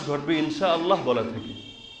প্রকাশ ঘটবে ইনশাআল্লাহ বলা থেকে।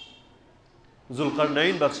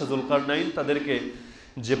 জুলকারনাইন, বাদশাহ জুলকারনাইন তাদেরকে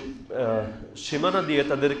যে সীমানা দিয়ে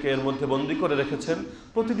তাদেরকে এর মধ্যে বন্দী করে রেখেছেন,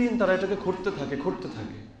 প্রতিদিন তারা এটাকে খুঁড়তে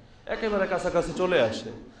থাকে, একেবারে কাছাকাছি চলে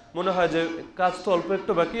আসে। মনে হয় যে কাজ তো অল্প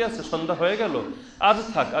একটু বাকি আছে, সন্ধ্যা হয়ে গেল, আজ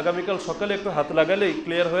থাক, আগামীকাল সকালে একটু হাত লাগালেই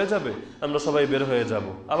ক্লিয়ার হয়ে যাবে, আমরা সবাই বের হয়ে যাব,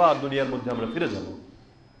 আবার দুনিয়ার মধ্যে আমরা ফিরে যাব।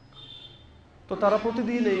 তো তারা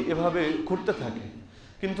প্রতিদিন এভাবে ঘুরতে থাকে।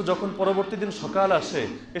 কিন্তু যখন পরবর্তী দিন সকাল আসে,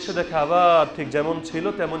 এসে দেখে আবার ঠিক যেমন ছিল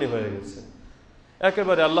তেমনই হয়ে গেছে।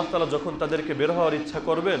 একেবারে আল্লাহ তাআলা যখন তাদেরকে বের হওয়ার ইচ্ছা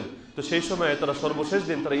করবেন, তো সেই সময় তারা সর্বশেষ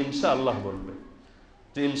দিন তারা ইনশাআল্লাহ বলবে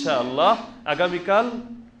যে ইনশাআল্লাহ আগামীকাল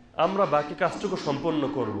আমরা বাকি কাজটুকু সম্পন্ন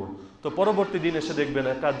করব। তো পরবর্তী দিন এসে দেখবেন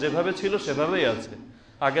কাজ যেভাবে ছিল সেভাবেই আছে,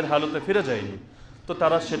 আগের হালতে ফিরে যায়নি। তো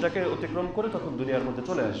তারা সেটাকে অতিক্রম করে তখন দুনিয়ার মধ্যে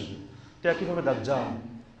চলে আসবে। তো একইভাবে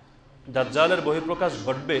দাজ্জালের বহিঃপ্রকাশ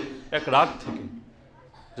ঘটবে এক রাগ থেকে।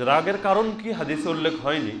 যে রাগের কারণ কি হাদিসে উল্লেখ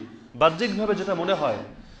হয়নি। বাহ্যিকভাবে যেটা মনে হয়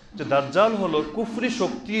যে দাজ্জাল হলো কুফরি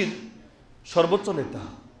শক্তির সর্বোচ্চ নেতা,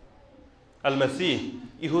 আল মাসিহ।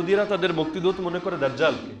 ইহুদিরা তাদের মুক্তিদূত মনে করে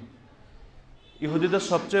দাজ্জালকে। ইহুদিদের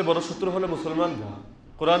সবচেয়ে বড় শত্রু হলো মুসলমানরা।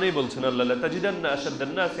 কোরআনেই বলছেন আল্লাহ, তাজিদান্না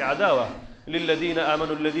আশাদ্দান নাসি আদাওয়া লিল্লাযীনা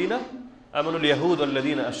আমানুল ইয়াহুদ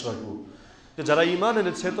ওয়াল্লাযীনা আশরাকু। যে যারা ঈমান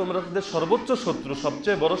এনেছে তোমরা তাদের সর্বোচ্চ শত্রু,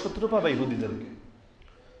 সবচেয়ে বড় শত্রু পাবে ইহুদিদেরকে।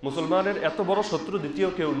 মুসলমানের এত বড় শত্রু দ্বিতীয়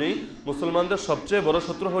কেউ নেই। মুসলমানদের সবচেয়ে বড়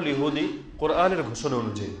শত্রু হল ইহুদি, কোরআনের ঘোষণা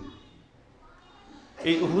অনুযায়ী।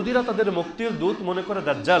 এই ইহুদিরা তাদের মুক্তির দূত মনে করে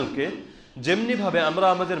দাজ্জালকে, যেমনি ভাবে আমরা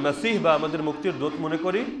আমাদের মাসিহ বা আমাদের মুক্তির দূত মনে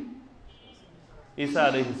করি ঈসা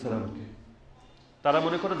আলাইহিস সালামকে। তারা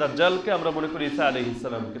মনে করে দাজ্জালকে, আমরা মনে করি ঈসা আলাইহিস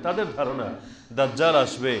সালামকে। তাদের ধারণা দাজ্জাল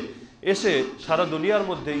আসবে, এসে সারা দুনিয়ার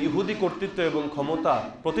মধ্যে ইহুদি কর্তৃত্ব এবং ক্ষমতা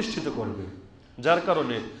প্রতিষ্ঠিত করবে। যার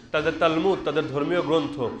কারণে তাদের তালমুদ, তাদের ধর্মীয়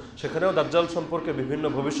গ্রন্থ, সেখানেও দাজ্জাল সম্পর্কে বিভিন্ন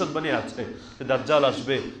ভবিষ্যৎবাণী আছে যে দাজ্জাল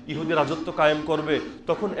আসবে, ইহুদি রাজত্ব কায়েম করবে।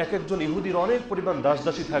 তখন এক একজন ইহুদির অনেক পরিমাণ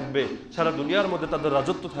দাসদাসী থাকবে, সারা দুনিয়ার মধ্যে তাদের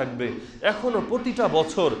রাজত্ব থাকবে। এখনো প্রতিটা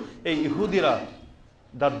বছর এই ইহুদিরা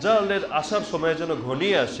দাজ্জালের আসার সময় যেন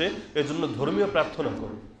ঘনিয়ে আসে, এজন্য ধর্মীয় প্রার্থনা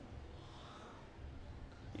করে।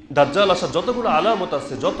 দাজ্জাল আসার যতগুলো আলামত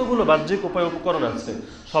আছে, যতগুলো বাহ্যিক উপায় উপকরণ আছে,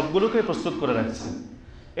 সবগুলোকে প্রস্তুত করে রাখছে।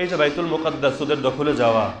 এই যে বাইতুল মুকাদ্দাস ওদের দখলে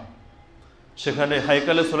যাওয়া, সেখানে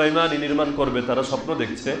হাইকালে সুলাইমানি নির্মাণ করবে। তারা স্বপ্ন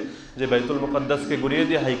দেখছে যে বাইতুল মুকাদ্দাসকে গুড়িয়ে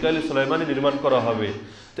দিয়ে হাইকালে সুলাইমানি নির্মাণ করা হবে।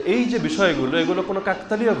 তো এই যে বিষয়গুলো, এগুলো কোনো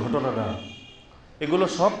কাকতালীয় ঘটনা না, এগুলো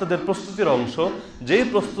সব তাদের প্রস্তুতির অংশ। যেই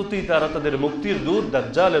প্রস্তুতি তারা তাদের মুক্তির দূত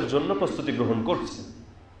দাজ্জালের জন্য প্রস্তুতি গ্রহণ করছে।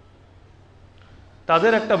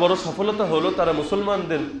 তাদের একটা বড় সফলতা হলো তারা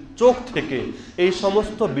মুসলমানদের চোখ থেকে এই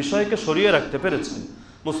সমস্ত বিষয়কে সরিয়ে রাখতে পেরেছে।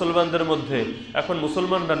 মুসলমানদের মধ্যে এখন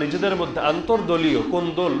মুসলমানরা নিজেদের মধ্যে আন্তর্দলীয়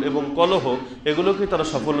কোন্দল এবং কলহ, এগুলোকে তারা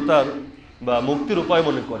সফলতার বা মুক্তির উপায়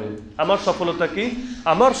মনে করে। আমার সফলতা কি?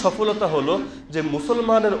 আমার সফলতা হলো যে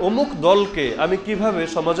মুসলমানের অমুক দলকে আমি কিভাবে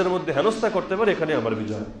সমাজের মধ্যে হেনস্থা করতে পারি, এখানে আমার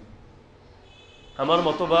বিজয়। আমার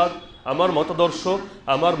মতবাদ, আমার মতাদর্শ,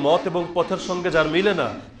 আমার মত এবং পথের সঙ্গে যার মিলে না,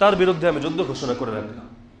 তার বিরুদ্ধে আমি যুদ্ধ ঘোষণা করে রাখলাম।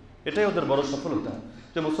 এটাই ওদের বড় সফলতা,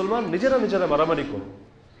 যে মুসলমান নিজেরা মারামারি করো,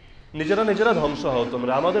 নিজেরা ধ্বংস হও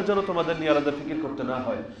তোমরা, আমাদের যেন তোমাদের নিয়ে আলাদা ফিকির করতে না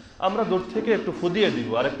হয়। আমরা দূর থেকে একটু ফুদিয়ে দিব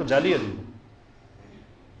আর একটু জ্বালিয়ে দিব।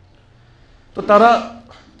 তো তারা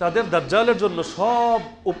তাদের দাজ্জালের জন্য সব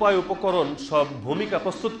উপায় উপকরণ, সব ভূমিকা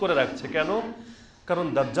প্রস্তুত করে রাখছে। কেন? কারণ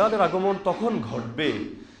দাজ্জালের আগমন তখন ঘটবে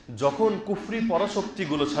যখন কুফরি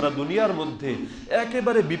পরাশক্তিগুলো সারা দুনিয়ার মধ্যে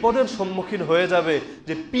একেবারে বিপদের সম্মুখীন হয়ে যাবে,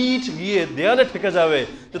 যে পিঠ গিয়ে দেয়ালে ঠেকে যাবে,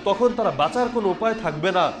 যে তখন তারা বাঁচার কোনো উপায় থাকবে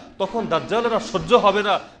না। তখন দাজ্জালের আর সহ্য হবে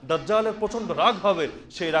না, দাজ্জালের প্রচন্ড রাগ হবে।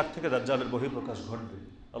 সেই রাগ থেকে দাজ্জালের বহিঃপ্রকাশ ঘটবে।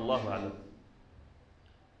 আল্লাহু আ'লাম।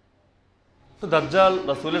 তো দাজ্জাল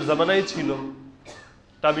রাসূলের জামানায় ছিল,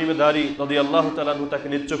 তামিমে দারি রাদিয়াল্লাহু তাআলা আনহু তাকে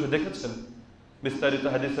নিজ চোখে দেখেছেন, বিস্তারিত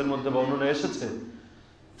হাদিসের মধ্যে বর্ণনা এসেছে।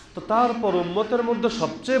 তো তারপর উম্মতের মধ্যে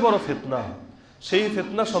সবচেয়ে বড় ফিতনা, সেই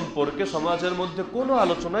ফিতনা সম্পর্কে সমাজের মধ্যে কোনো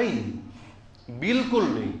আলোচনাই নেই, বিলকুল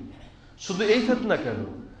নেই। শুধু এই ফিতনা কেন,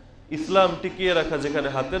 ইসলাম টিকিয়ে রাখা যেখানে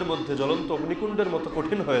হাতের মধ্যে জ্বলন্ত অগ্নিকুণ্ডের মতো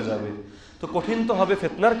কঠিন হয়ে যাবে, তো কঠিন তো হবে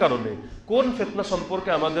ফিতনার কারণে। কোন ফিতনা সম্পর্কে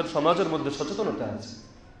আমাদের সমাজের মধ্যে সচেতনতা আছে?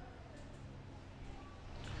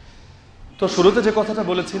 তো শুরুতে যে কথাটা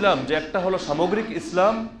বলেছিলাম যে একটা হলো সামগ্রিক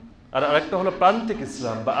ইসলাম আর আরেকটা হলো প্রান্তিক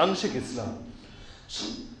ইসলাম বা আংশিক ইসলাম।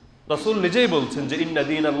 রাসূল নিজেই বলছেন যে ইন্না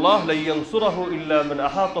দীনাল্লাহ লা ইয়ানসুরুহু ইল্লা মান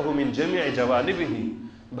আহাতাহু মিন জামিই জাওয়ানিবিহি।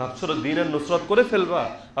 ভাবছো দ্বীনের নুসরত করে ফেলবা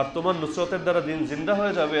আর তোমার নুসরতের দ্বারা দ্বীন জিন্দা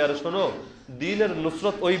হয়ে যাবে? আর শোনো, দ্বীনের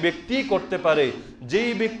নুসরত ওই ব্যক্তিই করতে পারে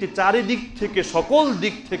যেই ব্যক্তি চারিদিক থেকে, সকল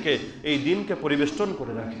দিক থেকে এই দ্বীনকে পরিবেষ্টন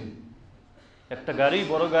করে রাখে। একটা গাড়ি,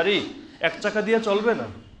 বড় গাড়ি, এক চাকা দিয়ে চলবে না।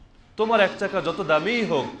 তোমার এক চাকা যত দামিই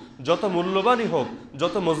হোক, যত মূল্যবানই হোক,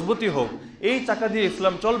 যত মজবুতই হোক, এই চাকা দিয়ে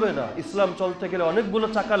ইসলাম চলবে না। ইসলাম চলতে গেলে অনেকগুলো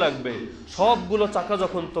চাকা লাগবে। সবগুলো চাকা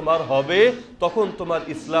যখন তোমার হবে তখন তোমার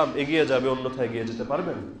ইসলাম এগিয়ে যাবে, অন্যথায় এগিয়ে যেতে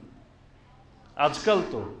পারবে না। আজকাল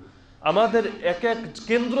তো আমাদের এক এক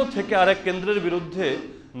কেন্দ্র থেকে আরেক কেন্দ্রের বিরুদ্ধে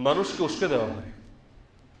মানুষকে উস্কে দেওয়া হয়,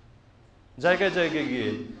 জায়গায় জায়গায়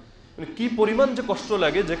গিয়ে। কি পরিমাণ যে কষ্ট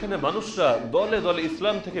লাগে, যেখানে মানুষরা দলে দলে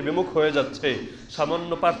ইসলাম থেকে বিমুখ হয়ে যাচ্ছে,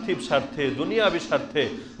 সামান্য পার্থিব স্বার্থে, দুনিয়াবি স্বার্থে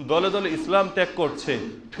দলে দলে ইসলাম ত্যাগ করছে।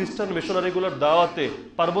 খ্রিস্টান মিশনারিগুলোর দাওয়াতে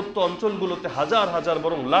পার্বত্য অঞ্চলগুলোতে হাজার হাজার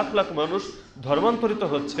বরং লাখ লাখ মানুষ ধর্মান্তরিত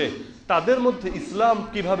হচ্ছে। তাদের মধ্যে ইসলাম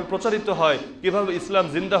কিভাবে প্রচারিত হয়, কিভাবে ইসলাম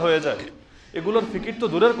জিন্দা হয়ে যায়, এগুলোর ফিকির তো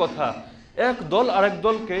দূরের কথা। এক দল আরেক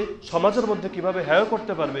দলকে সমাজের মধ্যে কিভাবে হেয়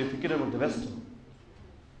করতে পারবে, এই ফিকিরের মধ্যে ব্যস্ত।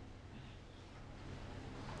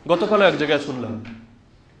 গতকাল এক জায়গায় শুনলাম,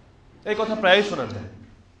 এই কথা প্রায়ই শোনা যায়,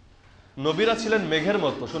 নবীরা ছিলেন মেঘের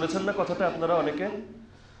মতো। শুনেছেন না কথাটা আপনারা অনেকে?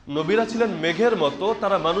 নবীরা ছিলেন মেঘের মতো,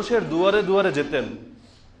 তারা মানুষের দুয়ারে দুয়ারে যেতেন।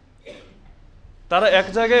 তারা এক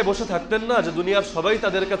জায়গায় বসে থাকতেন না যে দুনিয়ার সবাই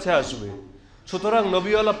তাদের কাছে আসবে। সুতরাং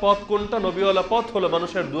নবীওয়ালা পথ কোনটা? নবীওয়ালা পথ হলো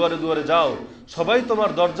মানুষের দুয়ারে দুয়ারে যাও, সবাই তোমার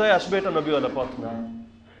দরজায় আসবে, এটা নবীওয়ালা পথ না।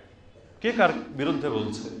 কে কার বিরুদ্ধে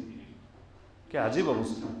বলছে? কে আজীব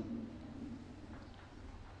অবস্থা।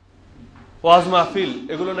 ওয়াজ মাহফিল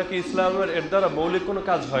এগুলো নাকি ইসলামের, এর দ্বারা মৌলিক কোনো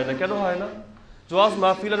কাজ হয় না। কেন হয় না? ওয়াজ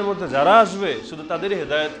মাহফিলের মধ্যে যারা আসবে শুধু তাদেরই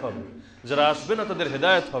হেদায়েত হবে, যারা আসবে না তাদের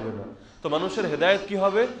হেদায়েত হবে না। তো মানুষের হেদায়েত কি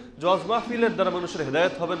হবে? ওয়াজ মাহফিলের দ্বারা মানুষের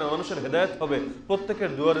হেদায়েত হবে না, মানুষের হেদায়েত হবে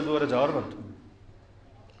প্রত্যেকের দুয়ারে দুয়ারে যাওয়ার মাধ্যমে।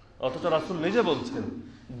 অথচ রাসূল নিজে বলছেন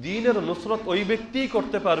দ্বীনের নুসরত ওই ব্যক্তিই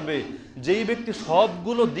করতে পারবে যেই ব্যক্তি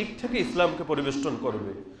সবগুলো দিক থেকে ইসলামকে পরিবেষ্টন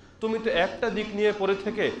করবে। তুমি তো একটা দিক নিয়ে পড়ে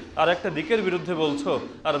থেকে আর একটা দিকের বিরুদ্ধে বলছো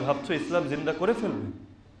আর ভাবছো ইসলাম জিন্দা করে ফেলবে।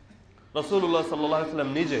 রাসূলুল্লাহ সাল্লাল্লাহু আলাইহি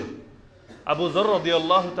ওয়াসাল্লাম নিজে আবু যর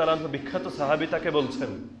রাদিয়াল্লাহু তাআলা আনহু, বিখ্যাত সাহাবী, তাকে বলছেন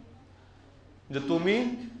যে তুমি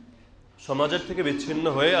সমাজের থেকে বিচ্ছিন্ন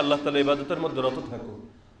হয়ে আল্লাহ তাআলার ইবাদতের মধ্যে রত থাকো,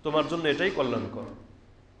 তোমার জন্য এটাই কল্যাণকর।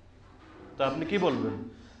 তা আপনি কি বলবেন?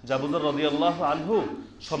 যে আবু যর রাদিয়াল্লাহু আনহু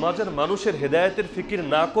সমাজের মানুষের হেদায়েতের ফিকির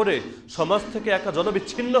না করে সমাজ থেকে একা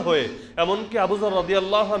জনবিচ্ছিন্ন হয়ে, এমনকি আবু যর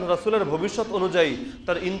রাদিয়াল্লাহু আনহু রাসূলের ভবিষ্যৎ অনুযায়ী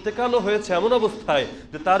তার ইন্তেকালও হয়েছে এমন অবস্থায়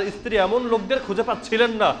যে তার স্ত্রী এমন লোকদের খুঁজে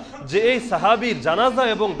পাচ্ছিলেন না যে এই সাহাবীর জানাজা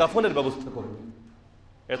এবং দাফনের ব্যবস্থা করবে।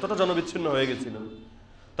 এতটা জনবিচ্ছিন্ন হয়ে গেছিলেন।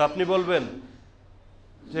 তা আপনি বলবেন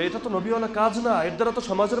যে এটা তো নবীওয়ালা কাজ না, এর দ্বারা তো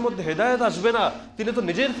সমাজের মধ্যে হেদায়েত আসবে না। তিনি তো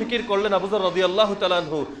নিজের ফিকির করলেন আবু যর রাদিয়াল্লাহু তাআলা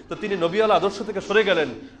আনহু, তো তিনি নবীওয়ালা আদর্শ থেকে সরে গেলেন।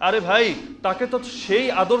 আরে ভাই, তাকে তো সেই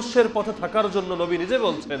আদর্শের পথে থাকার জন্য নবী নিজে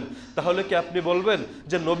বলছেন। তাহলে কি আপনি বলবেন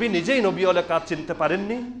যে নবী নিজেই নবীওয়ালা কাজ চিনতে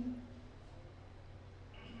পারেননি?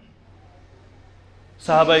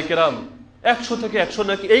 সাহাবায়ে কেরাম 100 থেকে 100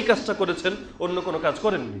 নাকি এই কাজটা করেছেন, অন্য কোনো কাজ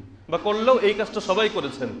করেননি, বা করলেও এই কাজটা সবাই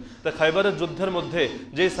করেছেন। তা খাইবারের যুদ্ধের মধ্যে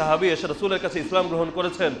যে সাহাবী এসে রাসূলের কাছে ইসলাম গ্রহণ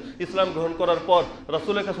করেছেন, ইসলাম গ্রহণ করার পর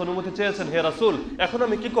রাসূলের কাছে অনুমতি চেয়েছেন, হে রাসূল এখন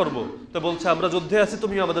আমি কি করব? তো বলছে আমরা যুদ্ধে আছি,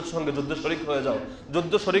 তুমি আমাদের সঙ্গে যুদ্ধে শরীক হয়ে যাও।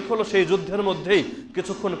 যুদ্ধ শরীক হলো, সেই যুদ্ধের মধ্যেই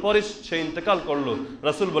কিছুক্ষণ পরে সে ইন্তেকাল করলো।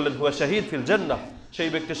 রাসূল বললেন হুয়া শাহীদ ফিল জান্নাহ, সেই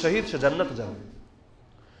ব্যক্তি শহীদ, সে জান্নাতে যাবে।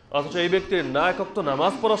 অথচ এই ব্যক্তির না এক ওয়াক্ত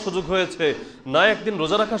নামাজ পড়ার সুযোগ হয়েছে, না একদিন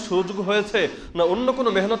রোজা রাখার সুযোগ হয়েছে, না অন্য কোনো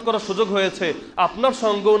মেহনত করার সুযোগ হয়েছে। আপনার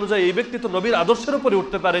সঙ্গ অনুযায়ী এই ব্যক্তি তো নবীর আদর্শের উপরে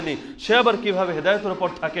উঠতে পারেনি, সে আবার কিভাবে হেদায়েতের উপর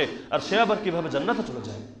থাকে, আর সে আবার কিভাবে জান্নাতে চলে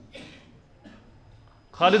যায়?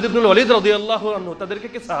 খালিদ ইবনুল ওয়ালিদ রাদিয়াল্লাহু আনহু, তাদেরকে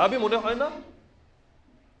কি সাহাবী মনে হয় না?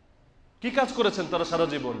 কি কাজ করেছেন তারা সারা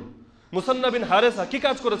জীবন? মুসান্না বিন হারেসা কি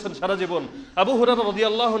কাজ করেছেন সারা জীবন? আবু হুরায়রা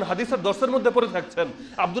রাদিয়াল্লাহু আনহু হাদিসের দর্শের মধ্যে পড়ে থাকছেন।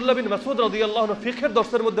 আব্দুল্লাহ বিন মাসউদ রাদিয়াল্লাহু আনহু ফিকহের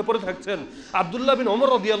দর্শের মধ্যে পড়ে থাকছেন। আব্দুল্লাহ বিন ওমর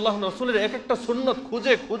রাদিয়াল্লাহু আনহু রাসূলের এক একটা সুন্নাত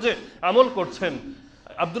খুঁজে খুঁজে আমল করছেন।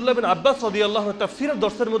 আব্দুল্লাহ বিন আব্বাস রাদিয়াল্লাহু আনহু তাফসীরের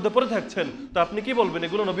দর্শের মধ্যে পড়ে থাকছেন। তো আপনি কি বলবেন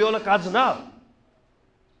এগুলো নবীওয়ালা কাজ না?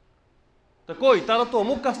 কই, তারা তো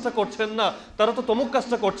অমুক কাজটা করছেন না, তারা তো তমুক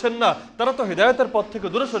কাজটা করছেন না, তারা তো হিদায়াতের পথ থেকে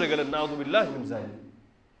দূরে সরে গেলেন। নাউযুবিল্লাহি মিন যালিক।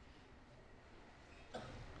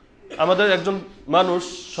 আমাদের একজন মানুষ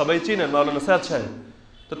সবাই চিনেন, মাওলানা সাদ সাহেব।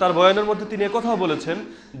 তো তার বয়ানের মধ্যে তিনি কথা বলেছেন,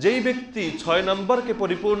 যেই ব্যক্তি 6 নম্বরকে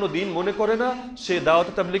পরিপূর্ণ দিন মনে করে না, সে দাওয়াত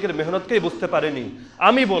তাবলীগের মেহনতকেই বুঝতে পারেনি।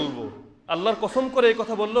 আমি বলবো, আল্লাহর কসম করে এই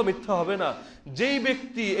কথা বললেও মিথ্যা হবে না, যেই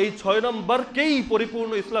ব্যক্তি এই 6 নম্বরকেই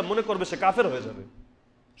পরিপূর্ণ ইসলাম মনে করবে, সে কাফের হয়ে যাবে,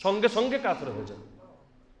 সঙ্গে সঙ্গে কাফের হয়ে যাবে।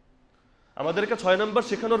 আমাদেরকে 6 নম্বর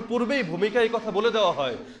শেখানোর পূর্বেই ভূমিকা এই কথা বলে দেওয়া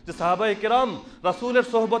হয় যে সাহাবায়ে কেরাম রাসূলের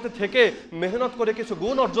সোহবতে থেকে মেহনত করে কিছু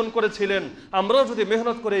গুণ অর্জন করেছিলেন। আমরাও যদি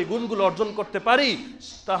মেহনত করে এই গুণগুলো অর্জন করতে পারি,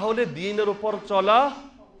 তাহলে দ্বীনের উপর চলা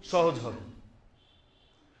সহজ হবে।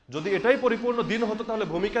 যদি এটাই পরিপূর্ণ দিন হতো, তাহলে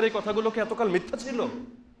ভূমিকার এই কথাগুলোকে এতকাল মিথ্যা ছিল,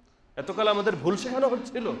 এতকাল আমাদের ভুল শেখানো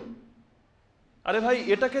হচ্ছিল। আরে ভাই,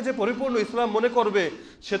 এটাকে যে পরিপূর্ণ ইসলাম মনে করবে,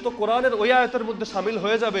 সে তো কোরআনের ওই আয়াতের মধ্যে শামিল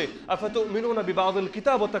হয়ে যাবে, আফাতুমিনুনা বিবাদিল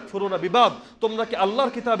কিতাব ওয়া তাকফুরুনা বিবাদ। তোমরা কি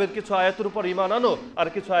আল্লাহর কিতাবের কিছু আয়াতের উপর ঈমান আনো আর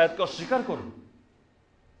কিছু আয়াতকে অস্বীকার করো?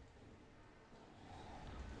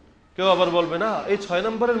 কেউ আবার বলবে না, এই 6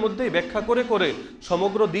 নম্বরের মধ্যেই ব্যাখ্যা করে করে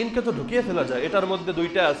সমগ্র দিনকে তো ঢুকিয়ে ফেলা যায়, এটার মধ্যে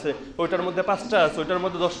 2টা আছে, ওইটার মধ্যে 5টা আছে, ওইটার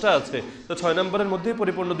মধ্যে 10টা আছে, তো 6 নম্বরের মধ্যেই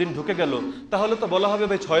পরিপূর্ণ দিন ঢুকে গেল। তাহলে তো বলা হবে,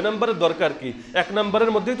 ভাই 6 নম্বরের দরকার কি? 1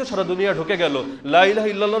 নম্বরের মধ্যেই তো সারা দুনিয়া ঢুকে গেল, লা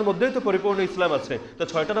ইলাহা ইল্লাল্লাহর মধ্যেই তো পরিপূর্ণ ইসলাম আছে, তো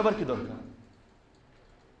 6টার আবার কি দরকার?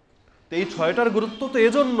 এই 6টার গুরুত্ব তো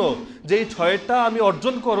এজন্য যে এই 6টা আমি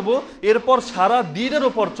অর্জন করব, এরপর সারা দিনের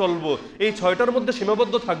উপর চলবো, এই 6টার মধ্যে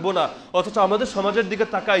সীমাবদ্ধ থাকবো না। অথচ আমাদের সমাজের দিকে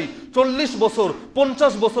তাকাই, 40 বছর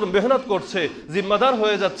 50 বছর মেহনত করছে, জিম্মাদার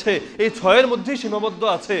হয়ে যাচ্ছে, এই 6এর মধ্যেই সীমাবদ্ধ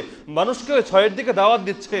আছে, মানুষকে ওই 6এর দিকে দাওয়াত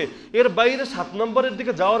দিচ্ছে, এর বাইরে 7 নম্বরের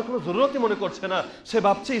দিকে যাওয়ার কোনো জরুরতই মনে করছে না। সে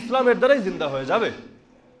ভাবছে ইসলামের দ্বারাই জিন্দা হয়ে যাবে।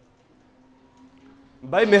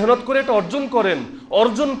 ভাই, মেহনত করে এটা অর্জন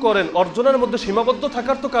করেন, অর্জনের মধ্যে সীমাবদ্ধ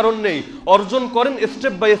থাকার তো কারণ নেই। অর্জন করেন,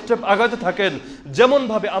 স্টেপ বাই স্টেপ আগাতে থাকেন, যেমন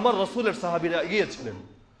ভাবে আমার রাসূলের সাহাবীরা এগিয়েছিলেন।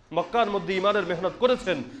 মক্কার মধ্যে ঈমানের মেহনত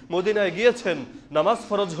করেছেন, মদিনায় গিয়েছেন, নামাজ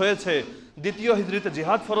ফরজ হয়েছে, দ্বিতীয় হিজরিতে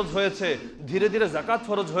জিহাদ ফরজ হয়েছে, ধীরে ধীরে যাকাত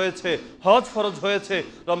ফরজ হয়েছে, হজ ফরজ হয়েছে,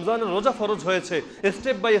 রমজানের রোজা ফরজ হয়েছে,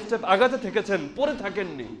 স্টেপ বাই স্টেপ আগাতে থেকেছেন, পড়ে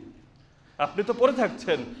থাকেননি। আপনি তো পড়ে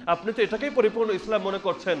থাকছেন, আপনি তো এটাকেই পরিপূর্ণ ইসলাম মনে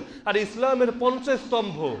করছেন। আর ইসলামের 5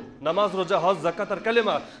 স্তম্ভ, নামাজ, রোজা, হজ, যাকাত আর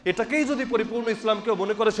কালেমা, এটাকেই যদি পরিপূর্ণ ইসলাম কেউ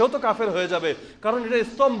মনে করে, সেও তো কাফের হয়ে যাবে। কারণ এটা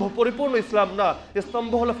স্তম্ভ, পরিপূর্ণ ইসলাম না।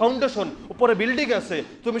 স্তম্ভ হলো ফাউন্ডেশন, উপরে বিল্ডিং আছে,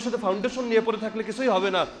 তুমি শুধু ফাউন্ডেশন নিয়ে পড়ে থাকলে কিছুই হবে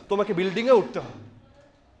না, তোমাকে বিল্ডিংয়ে উঠতে হবে।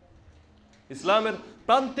 ইসলামের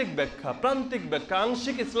প্রান্তিক ব্যাখ্যা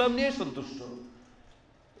আংশিক ইসলাম নিয়ে সন্তুষ্ট।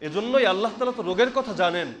 এজন্যই আল্লাহ তাআলা তো রোগের কথা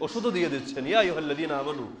জানেন, ওষুধও দিয়ে দিচ্ছেন। ইয়া আইয়ুহাল্লাযীনা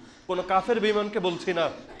আমানু, কোন কাফের বেঈমানকে বলছি না,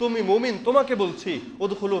 তুমি মুমিন, তোমাকে বলছি,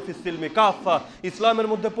 উদখুলু ফিস সিলমি কাফা, ইসলামের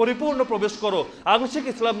মধ্যে পরিপূর্ণ প্রবেশ করো, আংশিক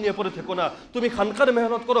ইসলাম নিয়ে পড়ে থেকো না। তুমি খানকার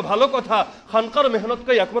মেহনত করো, ভালো কথা, খানকার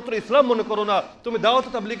মেহনতকে একমাত্র ইসলাম মনে করো না। তুমি দাওয়াত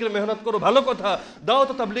তাবলীগের মেহনত করো, ভালো কথা,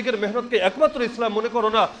 দাওয়াত তাবলীগের মেহনতকে একমাত্র ইসলাম মনে করো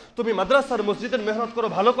না। তুমি মাদ্রাসার মসজিদের মেহনত করো,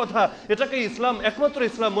 ভালো কথা, এটাকে ইসলাম একমাত্র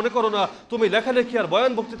ইসলাম মনে করো না। তুমি লেখালেখি আর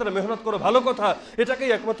বয়ান বক্তৃতার মেহনত করো, ভালো কথা,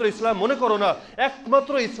 এটাকেই একমাত্র ইসলাম মনে করো না।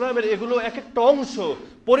 একমাত্র ইসলামের এগুলো এক একটা অংশ।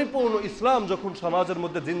 পরিপূর্ণ ইসলাম যখন সমাজের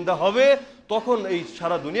মধ্যে জিন্দা হবে, তখন এই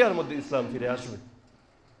সারা দুনিয়ার মধ্যে ইসলাম ফিরে আসবে।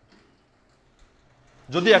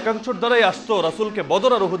 যদি একাংশের দ্বারাই আসতো, রাসূলকে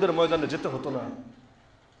বদর আর উহুদের ময়দানে যেতে হতো না।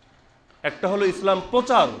 একটা হলো ইসলাম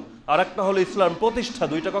প্রচার, আর একটা হলো ইসলাম প্রতিষ্ঠা,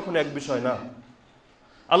 দুইটা কখনো এক বিষয় না।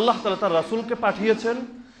 আল্লাহ তাআলা তার রাসূলকে পাঠিয়েছেন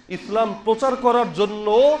ইসলাম প্রচার করার জন্য,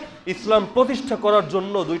 ইসলাম প্রতিষ্ঠা করার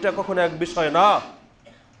জন্য, দুইটা কখনো এক বিষয় না।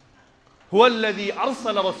 হুয়াল্লাযী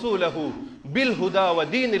আরসালা রাসূলাহু বিল হুদা ওয়া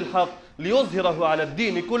দীনিল হক লিইয়ুযহিরাহু আলাদ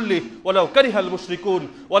দীন কুল্লিহি ওয়ালাউ কারিহাল মুশরিকুন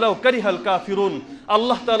ওয়ালাউ কারিহাল কাফিরুন।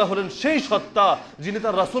 আল্লাহ তাআলা হলেন সেই সত্তা যিনি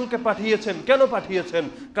তার রাসূলকে পাঠিয়েছেন। কেন পাঠিয়েছেন?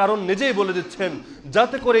 কারণ নিজেই বলে দিচ্ছেন,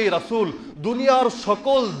 যাতে করে এই রাসূল দুনিয়ার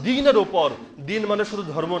সকল দ্বীনের উপর, দিন মানে শুধু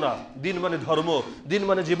ধর্ম না, দিন মানে ধর্ম, দিন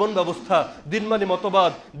মানে জীবন ব্যবস্থা, দিন মানে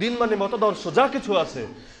মতবাদ, দিন মানে মতাদর্শ, যা কিছু আছে,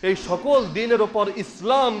 এই সকল দ্বীনের উপর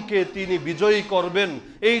ইসলামকে তিনি বিজয়ী করবেন।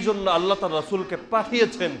 এই জন্য আল্লাহ তার রাসূলকে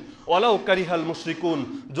পাঠিয়েছেন। ওয়ালাউ কারিহাল মুশরিকুন,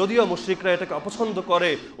 যদিও মুশরিকরা এটাকে অপছন্দ করে,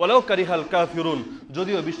 ওয়ালাউ কারিহাল কাফিরুন,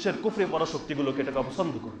 যদিও বিশ্বের কুফরি পরাশক্তিগুলোকে এটাকে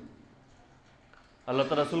অপছন্দ করে, আল্লাহ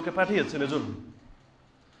তার রাসূলকে পাঠিয়েছেন। এজন্য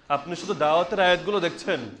আপনি শুধু দাওয়াতের আয়াতগুলো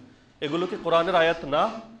দেখছেন, এগুলো কি কোরআনের আয়াত না?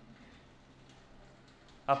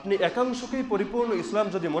 আপনি একাংশকেই পরিপূর্ণ ইসলাম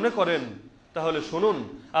যদি মনে করেন, তাহলে শুনুন,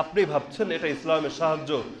 আপনি ভাবছেন এটা ইসলামের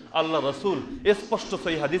সাহায্য। আল্লাহ রাসূল স্পষ্ট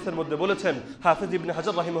সহিহ হাদিসের মধ্যে বলেছেন, হাফিজ ইবনে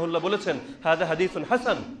হাজার রাহিমাহুল্লাহ বলেছেন, হাদা হাদিসুন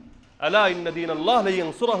হাসান, আলা ইন্না দীনাল্লাহ লা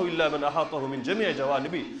ইয়ানসুরুহু ইল্লা মান আহাতাহু মিন জামিই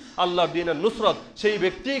জাওয়ানিবি। আল্লাহর দ্বীনের নুসরত সেই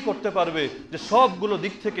ব্যক্তিই করতে পারবে যে সবগুলো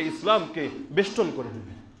দিক থেকে ইসলামকে বেষ্টন করে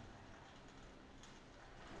নেবে।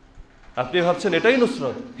 আপনি ভাবছেন এটাই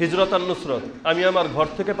নুসরত, হিজরত আর নুসরত, আমি আমার ঘর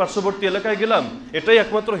থেকে পার্শ্ববর্তী এলাকায় গেলাম, এটাই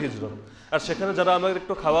একমাত্র হিজরত, আর সেখানে যারা আমাকে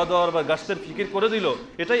একটু খাওয়া দাওয়ার বা গাছের ফিকির করে দিল,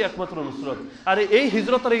 এটাই একমাত্র নুসরত। আর এই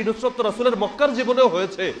হিজরত আর এই নুসরত তো রাসূলের মক্কার জীবনেও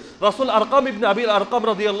হয়েছে। রাসূল আরকাম ইবনে আবিল আরকাম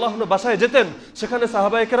রাদিয়াল্লাহু আনহু বাসায় যেতেন, সেখানে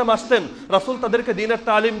সাহাবায়ে কেরাম আসতেন, রাসূল তাদেরকে দ্বীনের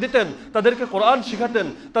তালিম দিতেন, তাদেরকে কোরআন শিখাতেন,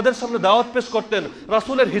 তাদের সামনে দাওয়াত পেশ করতেন।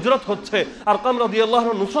 রাসূলের হিজরত হচ্ছে, আরকাম রাদিয়াল্লাহু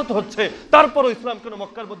আনহু নুসরত হচ্ছে, তারপরও ইসলাম কেন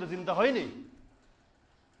মক্কার মধ্যে জিন্দা হয়নি?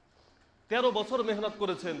 13 বছর মেহনত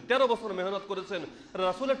করেছেন, 13 বছর মেহনত করেছেন।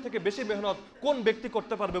 রাসূলের থেকে বেশি মেহনত কোন ব্যক্তি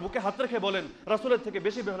করতে পারবে? বুকে হাত রেখে বলেন, রাসূলের থেকে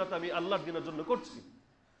বেশি মেহনত আমি আল্লাহর দ্বীনের জন্য করছি।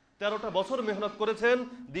 13টা বছর মেহনত করেছেন,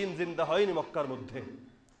 দ্বীন জিন্দা হয়নি মক্কার মধ্যে,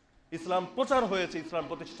 ইসলাম প্রচার হয়েছে, ইসলাম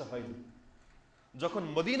প্রতিষ্ঠা হয়নি। যখন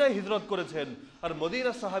মদিনায় হিজরত করেছেন আর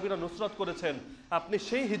মদিনার সাহাবীরা নুসরত করেছেন, আপনি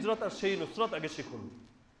সেই হিজরত আর সেই নুসরত আগে শিখুন।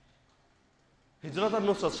 হিজরত আর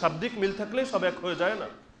নুসরত শাব্দিক মিল থাকলেই সব এক হয়ে যায় না।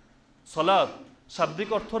 সালাত শাব্দিক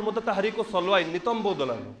অর্থের মধ্যে তাহরিক ও সলওয়াই, নিতম্ব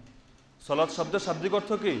দোলানো। সালাত শব্দের শাব্দিক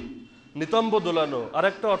অর্থ কি? নিতম্ব দোলানো। আর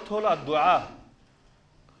একটা অর্থ হলো দুআ।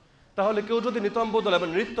 তাহলে কেউ যদি নিতম্ব দোলাবে,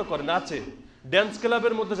 নৃত্য করে, নাচে, ড্যান্স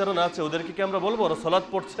ক্লাবের মধ্যে যারা নাচে, ওদেরকে কি আমরা বলবো ওরা সালাত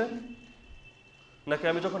পড়ছে? নাকি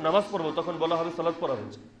আমি যখন নামাজ পড়বো তখন বলা হবে সালাত পড়া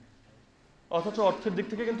হয়েছে? অথচ অর্থের দিক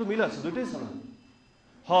থেকে কিন্তু মিল আছে, দুইটাই সালাত।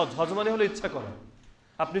 হজ মানে হলো ইচ্ছা করা।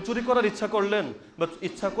 আপনি চুরি করার ইচ্ছা করলেন বা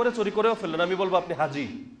ইচ্ছা করে চুরি করেও ফেললেন, আমি বলবো আপনি হাজি,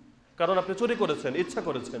 কারণ আপনি চুরি করেছেন, ইচ্ছা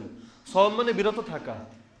করেছেন। সওম মানে বিরত থাকা।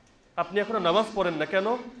 আপনি এখনো নামাজ পড়েন না কেন?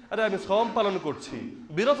 আরে আমি সওম পালন করছি,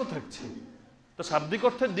 বিরত থাকছি। তো শাব্দিক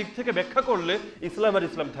অর্থের দিক থেকে ব্যাখ্যা করলে ইসলাম আর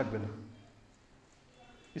ইসলাম থাকবে না।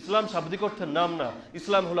 ইসলাম শাব্দিক অর্থের নাম না,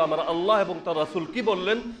 ইসলাম হলো আমার আল্লাহ এবং তার রাসূল কি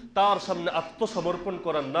বললেন তার সামনে আত্মসমর্পণ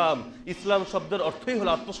করার নাম। ইসলাম শব্দের অর্থই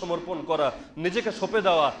হলো আত্মসমর্পণ করা, নিজেকে সঁপে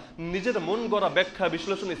দেওয়া, নিজের মন গড়া ব্যাখ্যা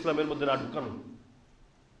বিশ্লেষণ ইসলামের মধ্যে না ঢুকানো।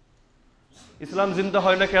 ইসলাম জিন্দা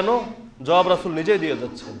হয় না কেন? জবাব রাসূল নিজেই দিয়ে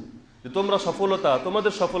যাচ্ছেন যে তোমরা সফলতা,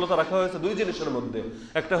 তোমাদের সফলতা রাখা হয়েছে দুই জিনিসের মধ্যে,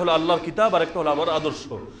 একটা হলো আল্লাহর কিতাব আর একটা হলো আমার আদর্শ।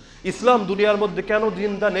 ইসলাম দুনিয়ার মধ্যে কেন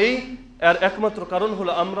জিন্দা নেই? এর একমাত্র কারণ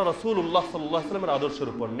হলো আমরা রাসূলুল্লাহ সাল্লাল্লাহু আলাইহি ওয়াসাল্লামের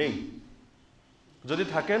আদর্শের উপর নেই। যদি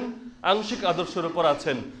থাকেন আংশিক আদর্শের উপর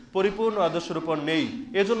আছেন, পরিপূর্ণ আদর্শের উপর নেই,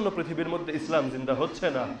 এজন্য পৃথিবীর মধ্যে ইসলাম জিন্দা হচ্ছে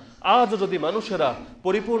না। আজও যদি মানুষেরা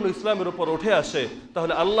পরিপূর্ণ ইসলামের উপর উঠে আসে,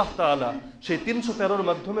 তাহলে আল্লাহ তাআলা সেই 313-র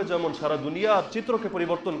মাধ্যমে যেমন সারা দুনিয়ার চিত্রকে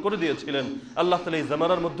পরিবর্তন করে দিয়েছিলেন, আল্লাহ তাআলা এই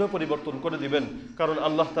জামানার মধ্যেও পরিবর্তন করে দিবেন। কারণ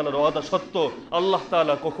আল্লাহ তাআলার ওয়াদা সত্য, আল্লাহ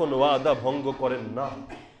তাআলা কখনো ওয়াদা ভঙ্গ করেন না।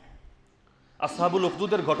 আসহাবুল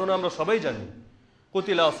উখদুদের ঘটনা আমরা সবাই জানি।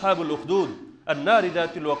 কুতিলা আসহাবুল উখদুদ النار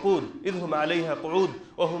ذات الوقود إذ هم عليها قعود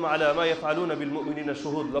وهم على ما يفعلون بالمؤمنين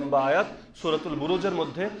شهود। লম্বা আয়াত সূরাতুল বুরুজের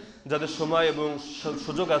মধ্যে। যাদের সময় এবং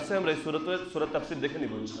সুযোগ আছে আমরা এই সূরার তাফসীর দেখে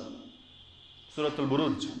নিব ইনশাআল্লাহ। সূরাতুল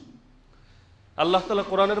বুরুজ। আল্লাহ তাআলা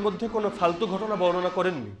কোরআনের মধ্যে কোনো ফালতু ঘটনা বর্ণনা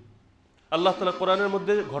করেননি। আল্লাহ তাআলা কোরআনের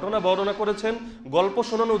মধ্যে ঘটনা বর্ণনা করেছেন গল্প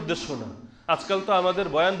শোনানোর উদ্দেশ্য না। আজকাল তো আমাদের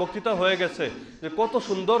বয়ান বক্তৃতা হয়ে গেছে যে কত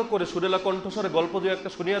সুন্দর করে সুরেলা কণ্ঠস্বরে গল্প দিয়ে একটা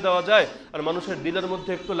শুনিয়ে দেওয়া যায়, আর মানুষের দিলের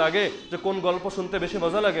মধ্যে একটু লাগে যে কোন গল্প শুনতে বেশি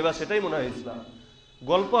মজা লাগে, বা সেটাই মনে হয় ইসলাম।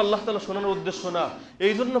 গল্প আল্লাহ তাআলা শোনানোর উদ্দেশ্য না।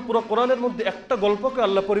 এই জন্য পুরো কোরআনের মধ্যে একটা গল্পকে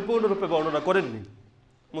আল্লাহ পরিপূর্ণরূপে বর্ণনা করেননি।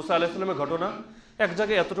 মুসা আলাইহিস সালামের ঘটনা এক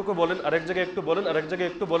জায়গায় এতটুকু বলেন, আরেক জায়গায় একটু বলেন, আরেক জায়গায়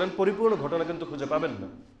একটু বলেন, পরিপূর্ণ ঘটনা কিন্তু খুঁজে পাবেন না,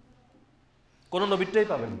 কোনো নবীটাই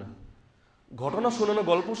পাবেন না। ঘটনা শোনানো,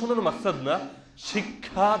 গল্প শোনানো মাকসাদ না,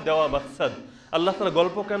 শিক্ষা দেওয়া মাকসাদ। আল্লাহ তাআলা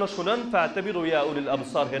গল্প কেন শোনান? ফাতাবিরু ইয়া উলিল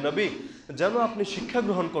আবসার, হে নবী, যেন আপনি শিক্ষা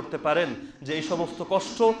গ্রহণ করতে পারেন যে এই সমস্ত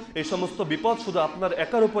কষ্ট, এই সমস্ত বিপদ শুধু আপনার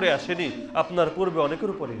একার উপরে আসেনি, আপনার পূর্বে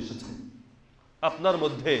অনেকের উপরে এসেছে। আপনার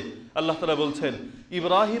মধ্যে আল্লাহ তাআলা বলছেন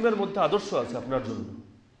ইব্রাহিমের মধ্যে আদর্শ আছে আপনার জন্য।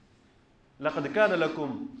 লাকাদ কানা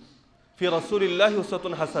লাকুম ফি রাসূলিল্লাহি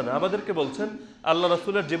উসওয়াতুন হাসানা, আমাদেরকে বলছেন আল্লাহ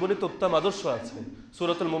রাসূলের জীবনীতে উত্তম আদর্শ আছে।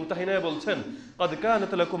 সূরাতুল মুমতাহিনায় বলছেন ক্বাদ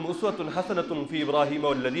কানাত লাকুম উসওয়াতুন হাসানাতুন ফি ইব্রাহিম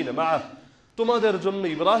ওয়াল্লাযীনা মাআহ, তোমাদের জন্য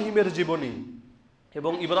ইব্রাহিমের জীবনী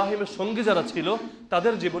এবং ইব্রাহিমের সঙ্গী যারা ছিল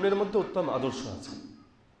তাদের জীবনের মধ্যে উত্তম আদর্শ আছে।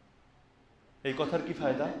 এই কথার কি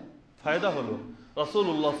ফায়দা? ফায়দা হলো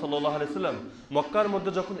রাসূলুল্লাহ সাল্লাল্লাহু আলাইহি সাল্লাম মক্কার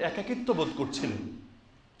মধ্যে যখন একাকিত্ব বোধ করছিলেন,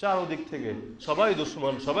 চারদিক থেকে সবাই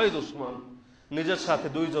দুশমন, নিজের সাথে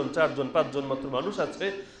 2 জন 4 জন 5 জন মাত্র মানুষ আছে,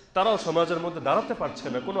 তারাও সমাজের মধ্যে দাঁড়াতে পারছে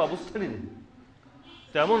না, কোনো অবস্থানই নেই।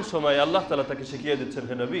 তেমন সময় আল্লাহ তাআলা তাকে শিখিয়ে দিচ্ছেন,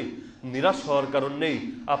 হে নবী, নিরাশ হওয়ার কারণ নেই।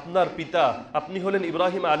 আপনার পিতা, আপনি হলেন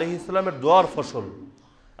ইব্রাহিম আলাইহিস সালামের দোয়ার ফসল।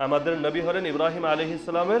 আমাদের নবী হলেন ইব্রাহিম আলাইহিস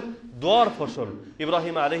সালামের দোয়ার ফসল।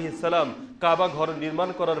 ইব্রাহিম আলাইহিস সালাম কাবা ঘর নির্মাণ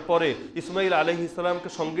করার পরে ইসমাইল আলাইহিস সালামকে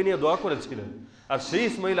সঙ্গে নিয়ে দোয়া করেছিলেন, আর সেই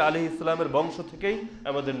ইসমাইল আলাইহিস সালামের বংশ থেকেই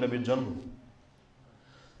আমাদের নবীর জন্ম।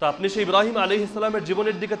 তো আপনি সেই ইব্রাহিম আলাইহিস সালামের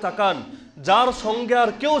জীবনের দিকে তাকান, যার সঙ্গে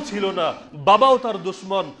আর কেউ ছিল না, বাবাও তার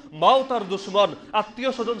দুশমন, মাও তার দুশমন,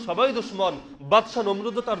 আত্মীয় স্বজন সবাই দুশমন, বাদশাহ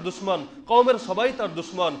নমরুদও তার দুশমন, কওমের সবাই তার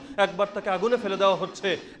দুশমন। একবার তাকে আগুনে ফেলে দেওয়া হচ্ছে,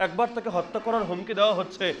 একবার তাকে হত্যা করার হুমকি দেওয়া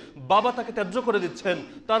হচ্ছে, বাবা তাকে ত্যায্য করে দিচ্ছেন।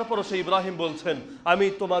 তারপরও সেই ইব্রাহিম বলছেন, আমি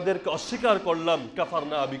তোমাদেরকে অস্বীকার করলাম,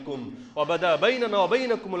 কাফারনা বিকুম ওয়া বাদা বাইনানা ওয়া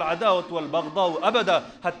বাইনাকুমুল আদাওয়াতু ওয়াল বাগদাউ আবাদা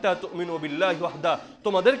হাত্তা তুমিনু বিল্লাহি ওয়াহদা।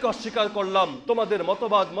 তোমাদেরকে অস্বীকার করলাম, তোমাদের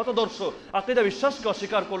মতবাদ, মতাদর্শ, আকীদা, বিশ্বাসকে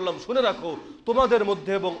অস্বীকার করলাম। শুনে রাখো, তোমাদের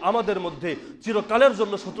মধ্যে এবং আমাদের মধ্যে চিরকালের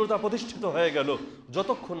জন্য শত্রুতা প্রতিষ্ঠিত হয়ে গেল,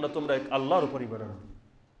 যতক্ষণ না তোমরা এক আল্লাহর উপর ঈমান আনো।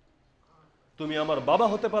 তুমি আমার বাবা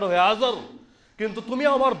হতে পারো হে আজর, কিন্তু তুমি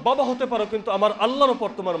আমার বাবা হতে পারো, কিন্তু আমার আল্লাহর উপর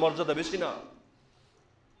তোমার মর্যাদা বেশি না।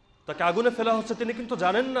 তাকে আগুনে ফেলা হচ্ছে, তিনি কিন্তু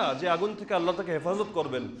জানেন না যে আগুন থেকে আল্লাহ তাকে হেফাজত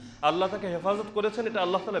করবেন। আল্লাহ তাকে হেফাজত করেছেন, এটা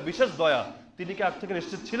আল্লাহ তাআলা বিশেষ দয়া। তিনি কি আগ থেকে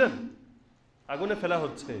নিশ্চিত ছিলেন? আগুনে ফেলা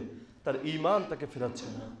হচ্ছে, তার ঈমান তাকে ফেরাচ্ছে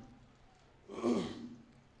না।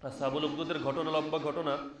 আসহাবুল উখদুদের ঘটনা, লম্বা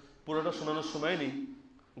ঘটনা, পুরোটা শোনানোর সময় নেই।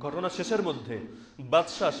 ঘটনা শেষের মধ্যে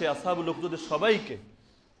বাদশাহ সে আসহাবুল উখদুদের সবাইকে,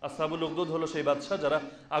 আসহাবুল উখদুদ হলো সেই বাদশাহ যারা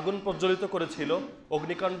আগুন প্রজ্বলিত করেছিল,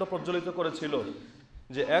 অগ্নিকাণ্ড প্রজ্বলিত করেছিল,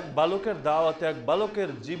 যে এক বালকের দাওয়াতে, এক বালকের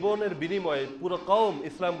জীবনের বিনিময়ে পুরো কওম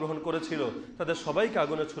ইসলাম গ্রহণ করেছিল, তাদের সবাইকে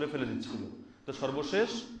আগুনে ছুঁড়ে ফেলে দিচ্ছিল। তো সর্বশেষ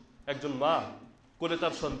একজন মা কোলে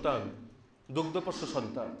তার সন্তান, দুগ্ধপোষ্য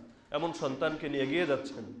সন্তান, এমন সন্তানকে নিয়ে এগিয়ে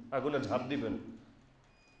যাচ্ছেন, আগুনে ঝাঁপ দিবেন।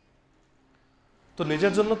 তো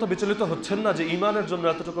নিজের জন্য তো বিচলিত হচ্ছেন না যে ঈমানের জন্য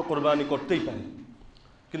এতটুকু কোরবানি করতেই পারি,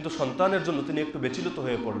 কিন্তু সন্তানের জন্য তিনি একটু বিচলিত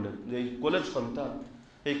হয়ে পড়লেন যে এই কোলের সন্তান,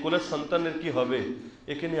 এই কোলের সন্তানের কি হবে?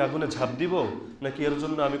 একে নিয়ে আগুনে ঝাঁপ দিব নাকি এর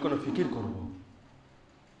জন্য আমি কোনো ফিকির করব?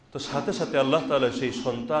 তো সাথে সাথে আল্লাহ তাআলা সেই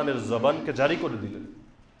সন্তানের জবানকে জারি করে দিলেন।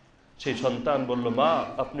 সেই সন্তান বলল, মা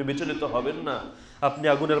আপনি বিচলিত হবেন না, আপনি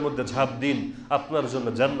আগুনের মধ্যে ঝাঁপ দিন, আপনার জন্য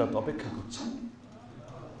জান্নাত অপেক্ষা করছে।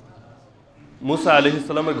 মুসা আলাইহিস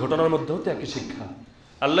সালামের ঘটনার মধ্যেও তো একই শিক্ষা।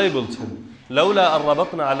 আল্লাহই বলছেন, লাউলা আর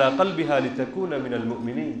রাবাতনা আলা কলবিহা লিতাকুনা মিনাল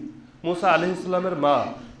মুমিনিন। মুসা আলাইহিস সালামের মা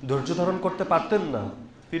ধৈর্য ধারণ করতে পারতেন না,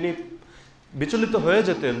 তিনি বিচলিত হয়ে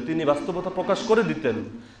যেতেন, তিনি বাস্তবতা প্রকাশ করে দিতেন,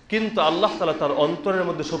 কিন্তু আল্লাহ তাআলা তার অন্তরের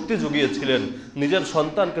মধ্যে শক্তি জুগিয়েছিলেন, নিজের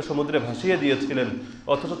সন্তানকে সমুদ্রে ভাসিয়ে দিয়েছিলেন,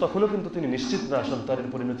 অথচ তখনও কিন্তু তিনি নিশ্চিত না সন্তানের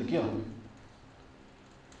পরিণতি কি হবে।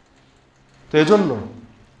 তো এজন্য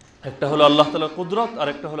একটা হলো আল্লাহ তাআলার কুদরত, আর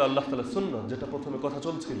একটা হলো আল্লাহ তাআলার সুন্নাহ, যেটা প্রথমে কথা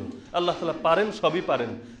চলছিল। আল্লাহ তাআলা পারেন, সবই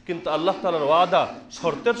পারেন, কিন্তু আল্লাহ তাআলার ওয়াদা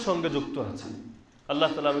শর্তের সঙ্গে যুক্ত আছে। আল্লাহ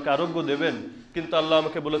তাআলা আমাকে আরোগ্য দেবেন, কিন্তু আল্লাহ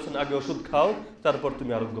আমাকে বলেছেন আগে ওষুধ খাও, তারপর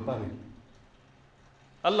তুমি আরোগ্য পাবে।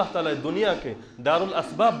 আল্লাহ তাআলা দুনিয়াকে দারুল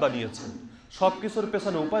আসবাব বানিয়েছেন, সব কিছুর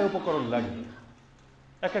পেছনে উপায় উপকরণ লাগে।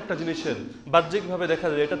 এক একটা জিনিসের বাহ্যিকভাবে দেখা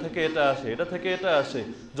যায় এটা থেকে এটা আসে, এটা থেকে এটা আসে,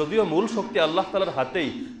 যদিও মূল শক্তি আল্লাহ তাআলার হাতেই,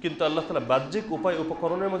 কিন্তু আল্লাহ তাআলা বাহ্যিক উপায়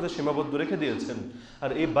উপকরণের মধ্যে সীমাবদ্ধ রেখে দিয়েছেন।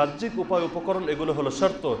 আর এই বাহ্যিক উপায় উপকরণ এগুলো হলো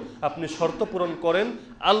শর্ত। আপনি শর্ত পূরণ করেন,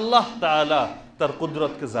 আল্লাহ তাআলা তার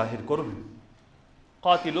কুদরতকে জাহির করবেন।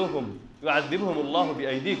 কাতিলুহুম ইউআযিবহুমুল্লাহু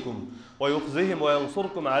বিআইদিকুম ওয়া ইউখজিহিম ওয়া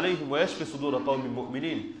ইয়ানসুরকুম আলাইহিম ওয়া ইয়াশফি সুদুর কওমিন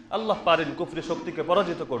মুমিনিন। আল্লাহ পারেন কুফরি শক্তিকে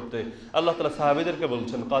পরাজিত করতে। আল্লাহ তাআলা সাহাবীদেরকে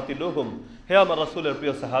বলছেন, কাতিলুহুম, হে আমার রাসূলের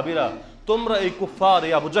প্রিয় সাহাবীরা, তোমরা এই কুফার,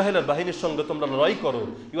 এই আবু জাহেলের বাহিনীর সঙ্গে তোমরা লড়াই করো।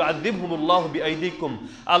 ইউআযিবহুমুল্লাহু বিআইদিকুম,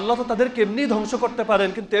 আল্লাহ তো তাদেরকে এমনি ধ্বংস করতে পারেন,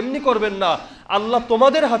 কিন্তু এমনি করবেন না, আল্লাহ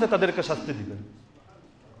তোমাদের হাতে তাদেরকে শাস্তি দিবেন।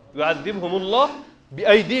 ইউআযিবহুমুল্লাহ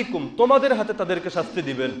বিআইদিকুম, তোমাদের হাতে তাদেরকে শাস্তি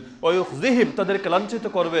দিবেন। ওয়া ইউখজিহিম, তাদেরকে লাঞ্ছিত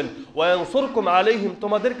করবেন। ওয়া ইয়ানসুরকুম আলাইহিম,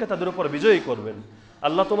 তোমাদেরকে তাদের উপর বিজয়ী করবেন।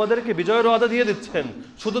 আল্লাহ তোমাদেরকে বিজয়ের ওয়াদা দিয়ে দিচ্ছেন।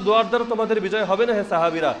 শুধু দোয়ার দ্বারা তোমাদের বিজয় হবে না হে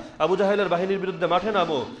সাহাবীরা, আবু জাহেলের বাহিনীর বিরুদ্ধে মাঠে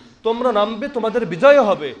নামো, তোমরা নামবে, তোমাদের বিজয়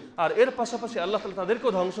হবে, আর এর পাশাপাশি আল্লাহ তাআলা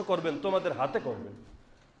তাদেরকেও ধ্বংস করবেন, তোমাদের হাতে করবেন।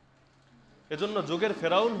 এজন্য যুগের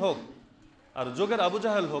ফেরাউন হোক আর যুগের আবু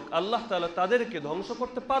জাহেল হোক, আল্লাহ তাআলা তাদেরকে ধ্বংস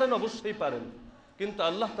করতে পারেন, অবশ্যই পারেন, কিন্তু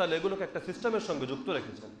আল্লাহ তাআলা এগুলোকে একটা সিস্টেমের সঙ্গে যুক্ত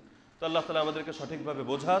রেখেছেন। তো আল্লাহ তাআলা আমাদেরকে সঠিকভাবে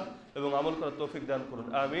বোঝার এবং আমল করার তৌফিক দান করুন।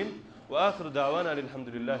 আমিন। ওয়া আখিরু দাওয়ানা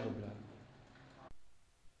আলহামদুলিল্লাহি রাব্বিল আলামিন।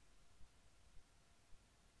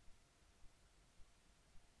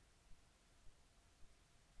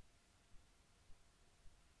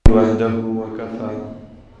 وحده وكفى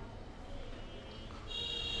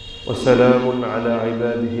وسلام على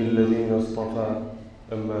عباده الذين اصطفى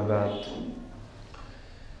أما بعد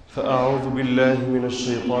فأعوذ بالله من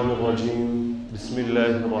الشيطان الرجيم بسم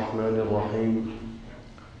الله الرحمن الرحيم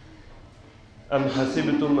أم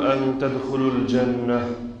حسبتم أن تدخلوا الجنة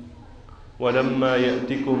ولما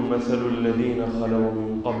يأتكم مثل الذين خلوا من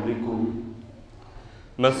قبلكم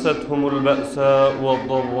مستهم البأساء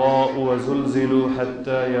والضراء وزلزلوا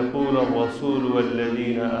حتى يقول الرسول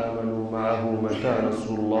والذين آمنوا معه متى نصر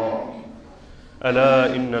الله ألا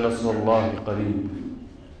إن نصر الله قريب.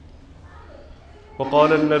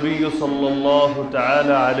 وقال النبي صلى الله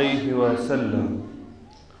تعالى عليه وسلم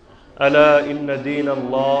ألا إن دين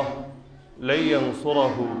الله لن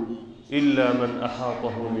ينصره ইল্লা মান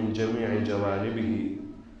আহাতাহু মিন জামি'i জাওয়ানিবিহি,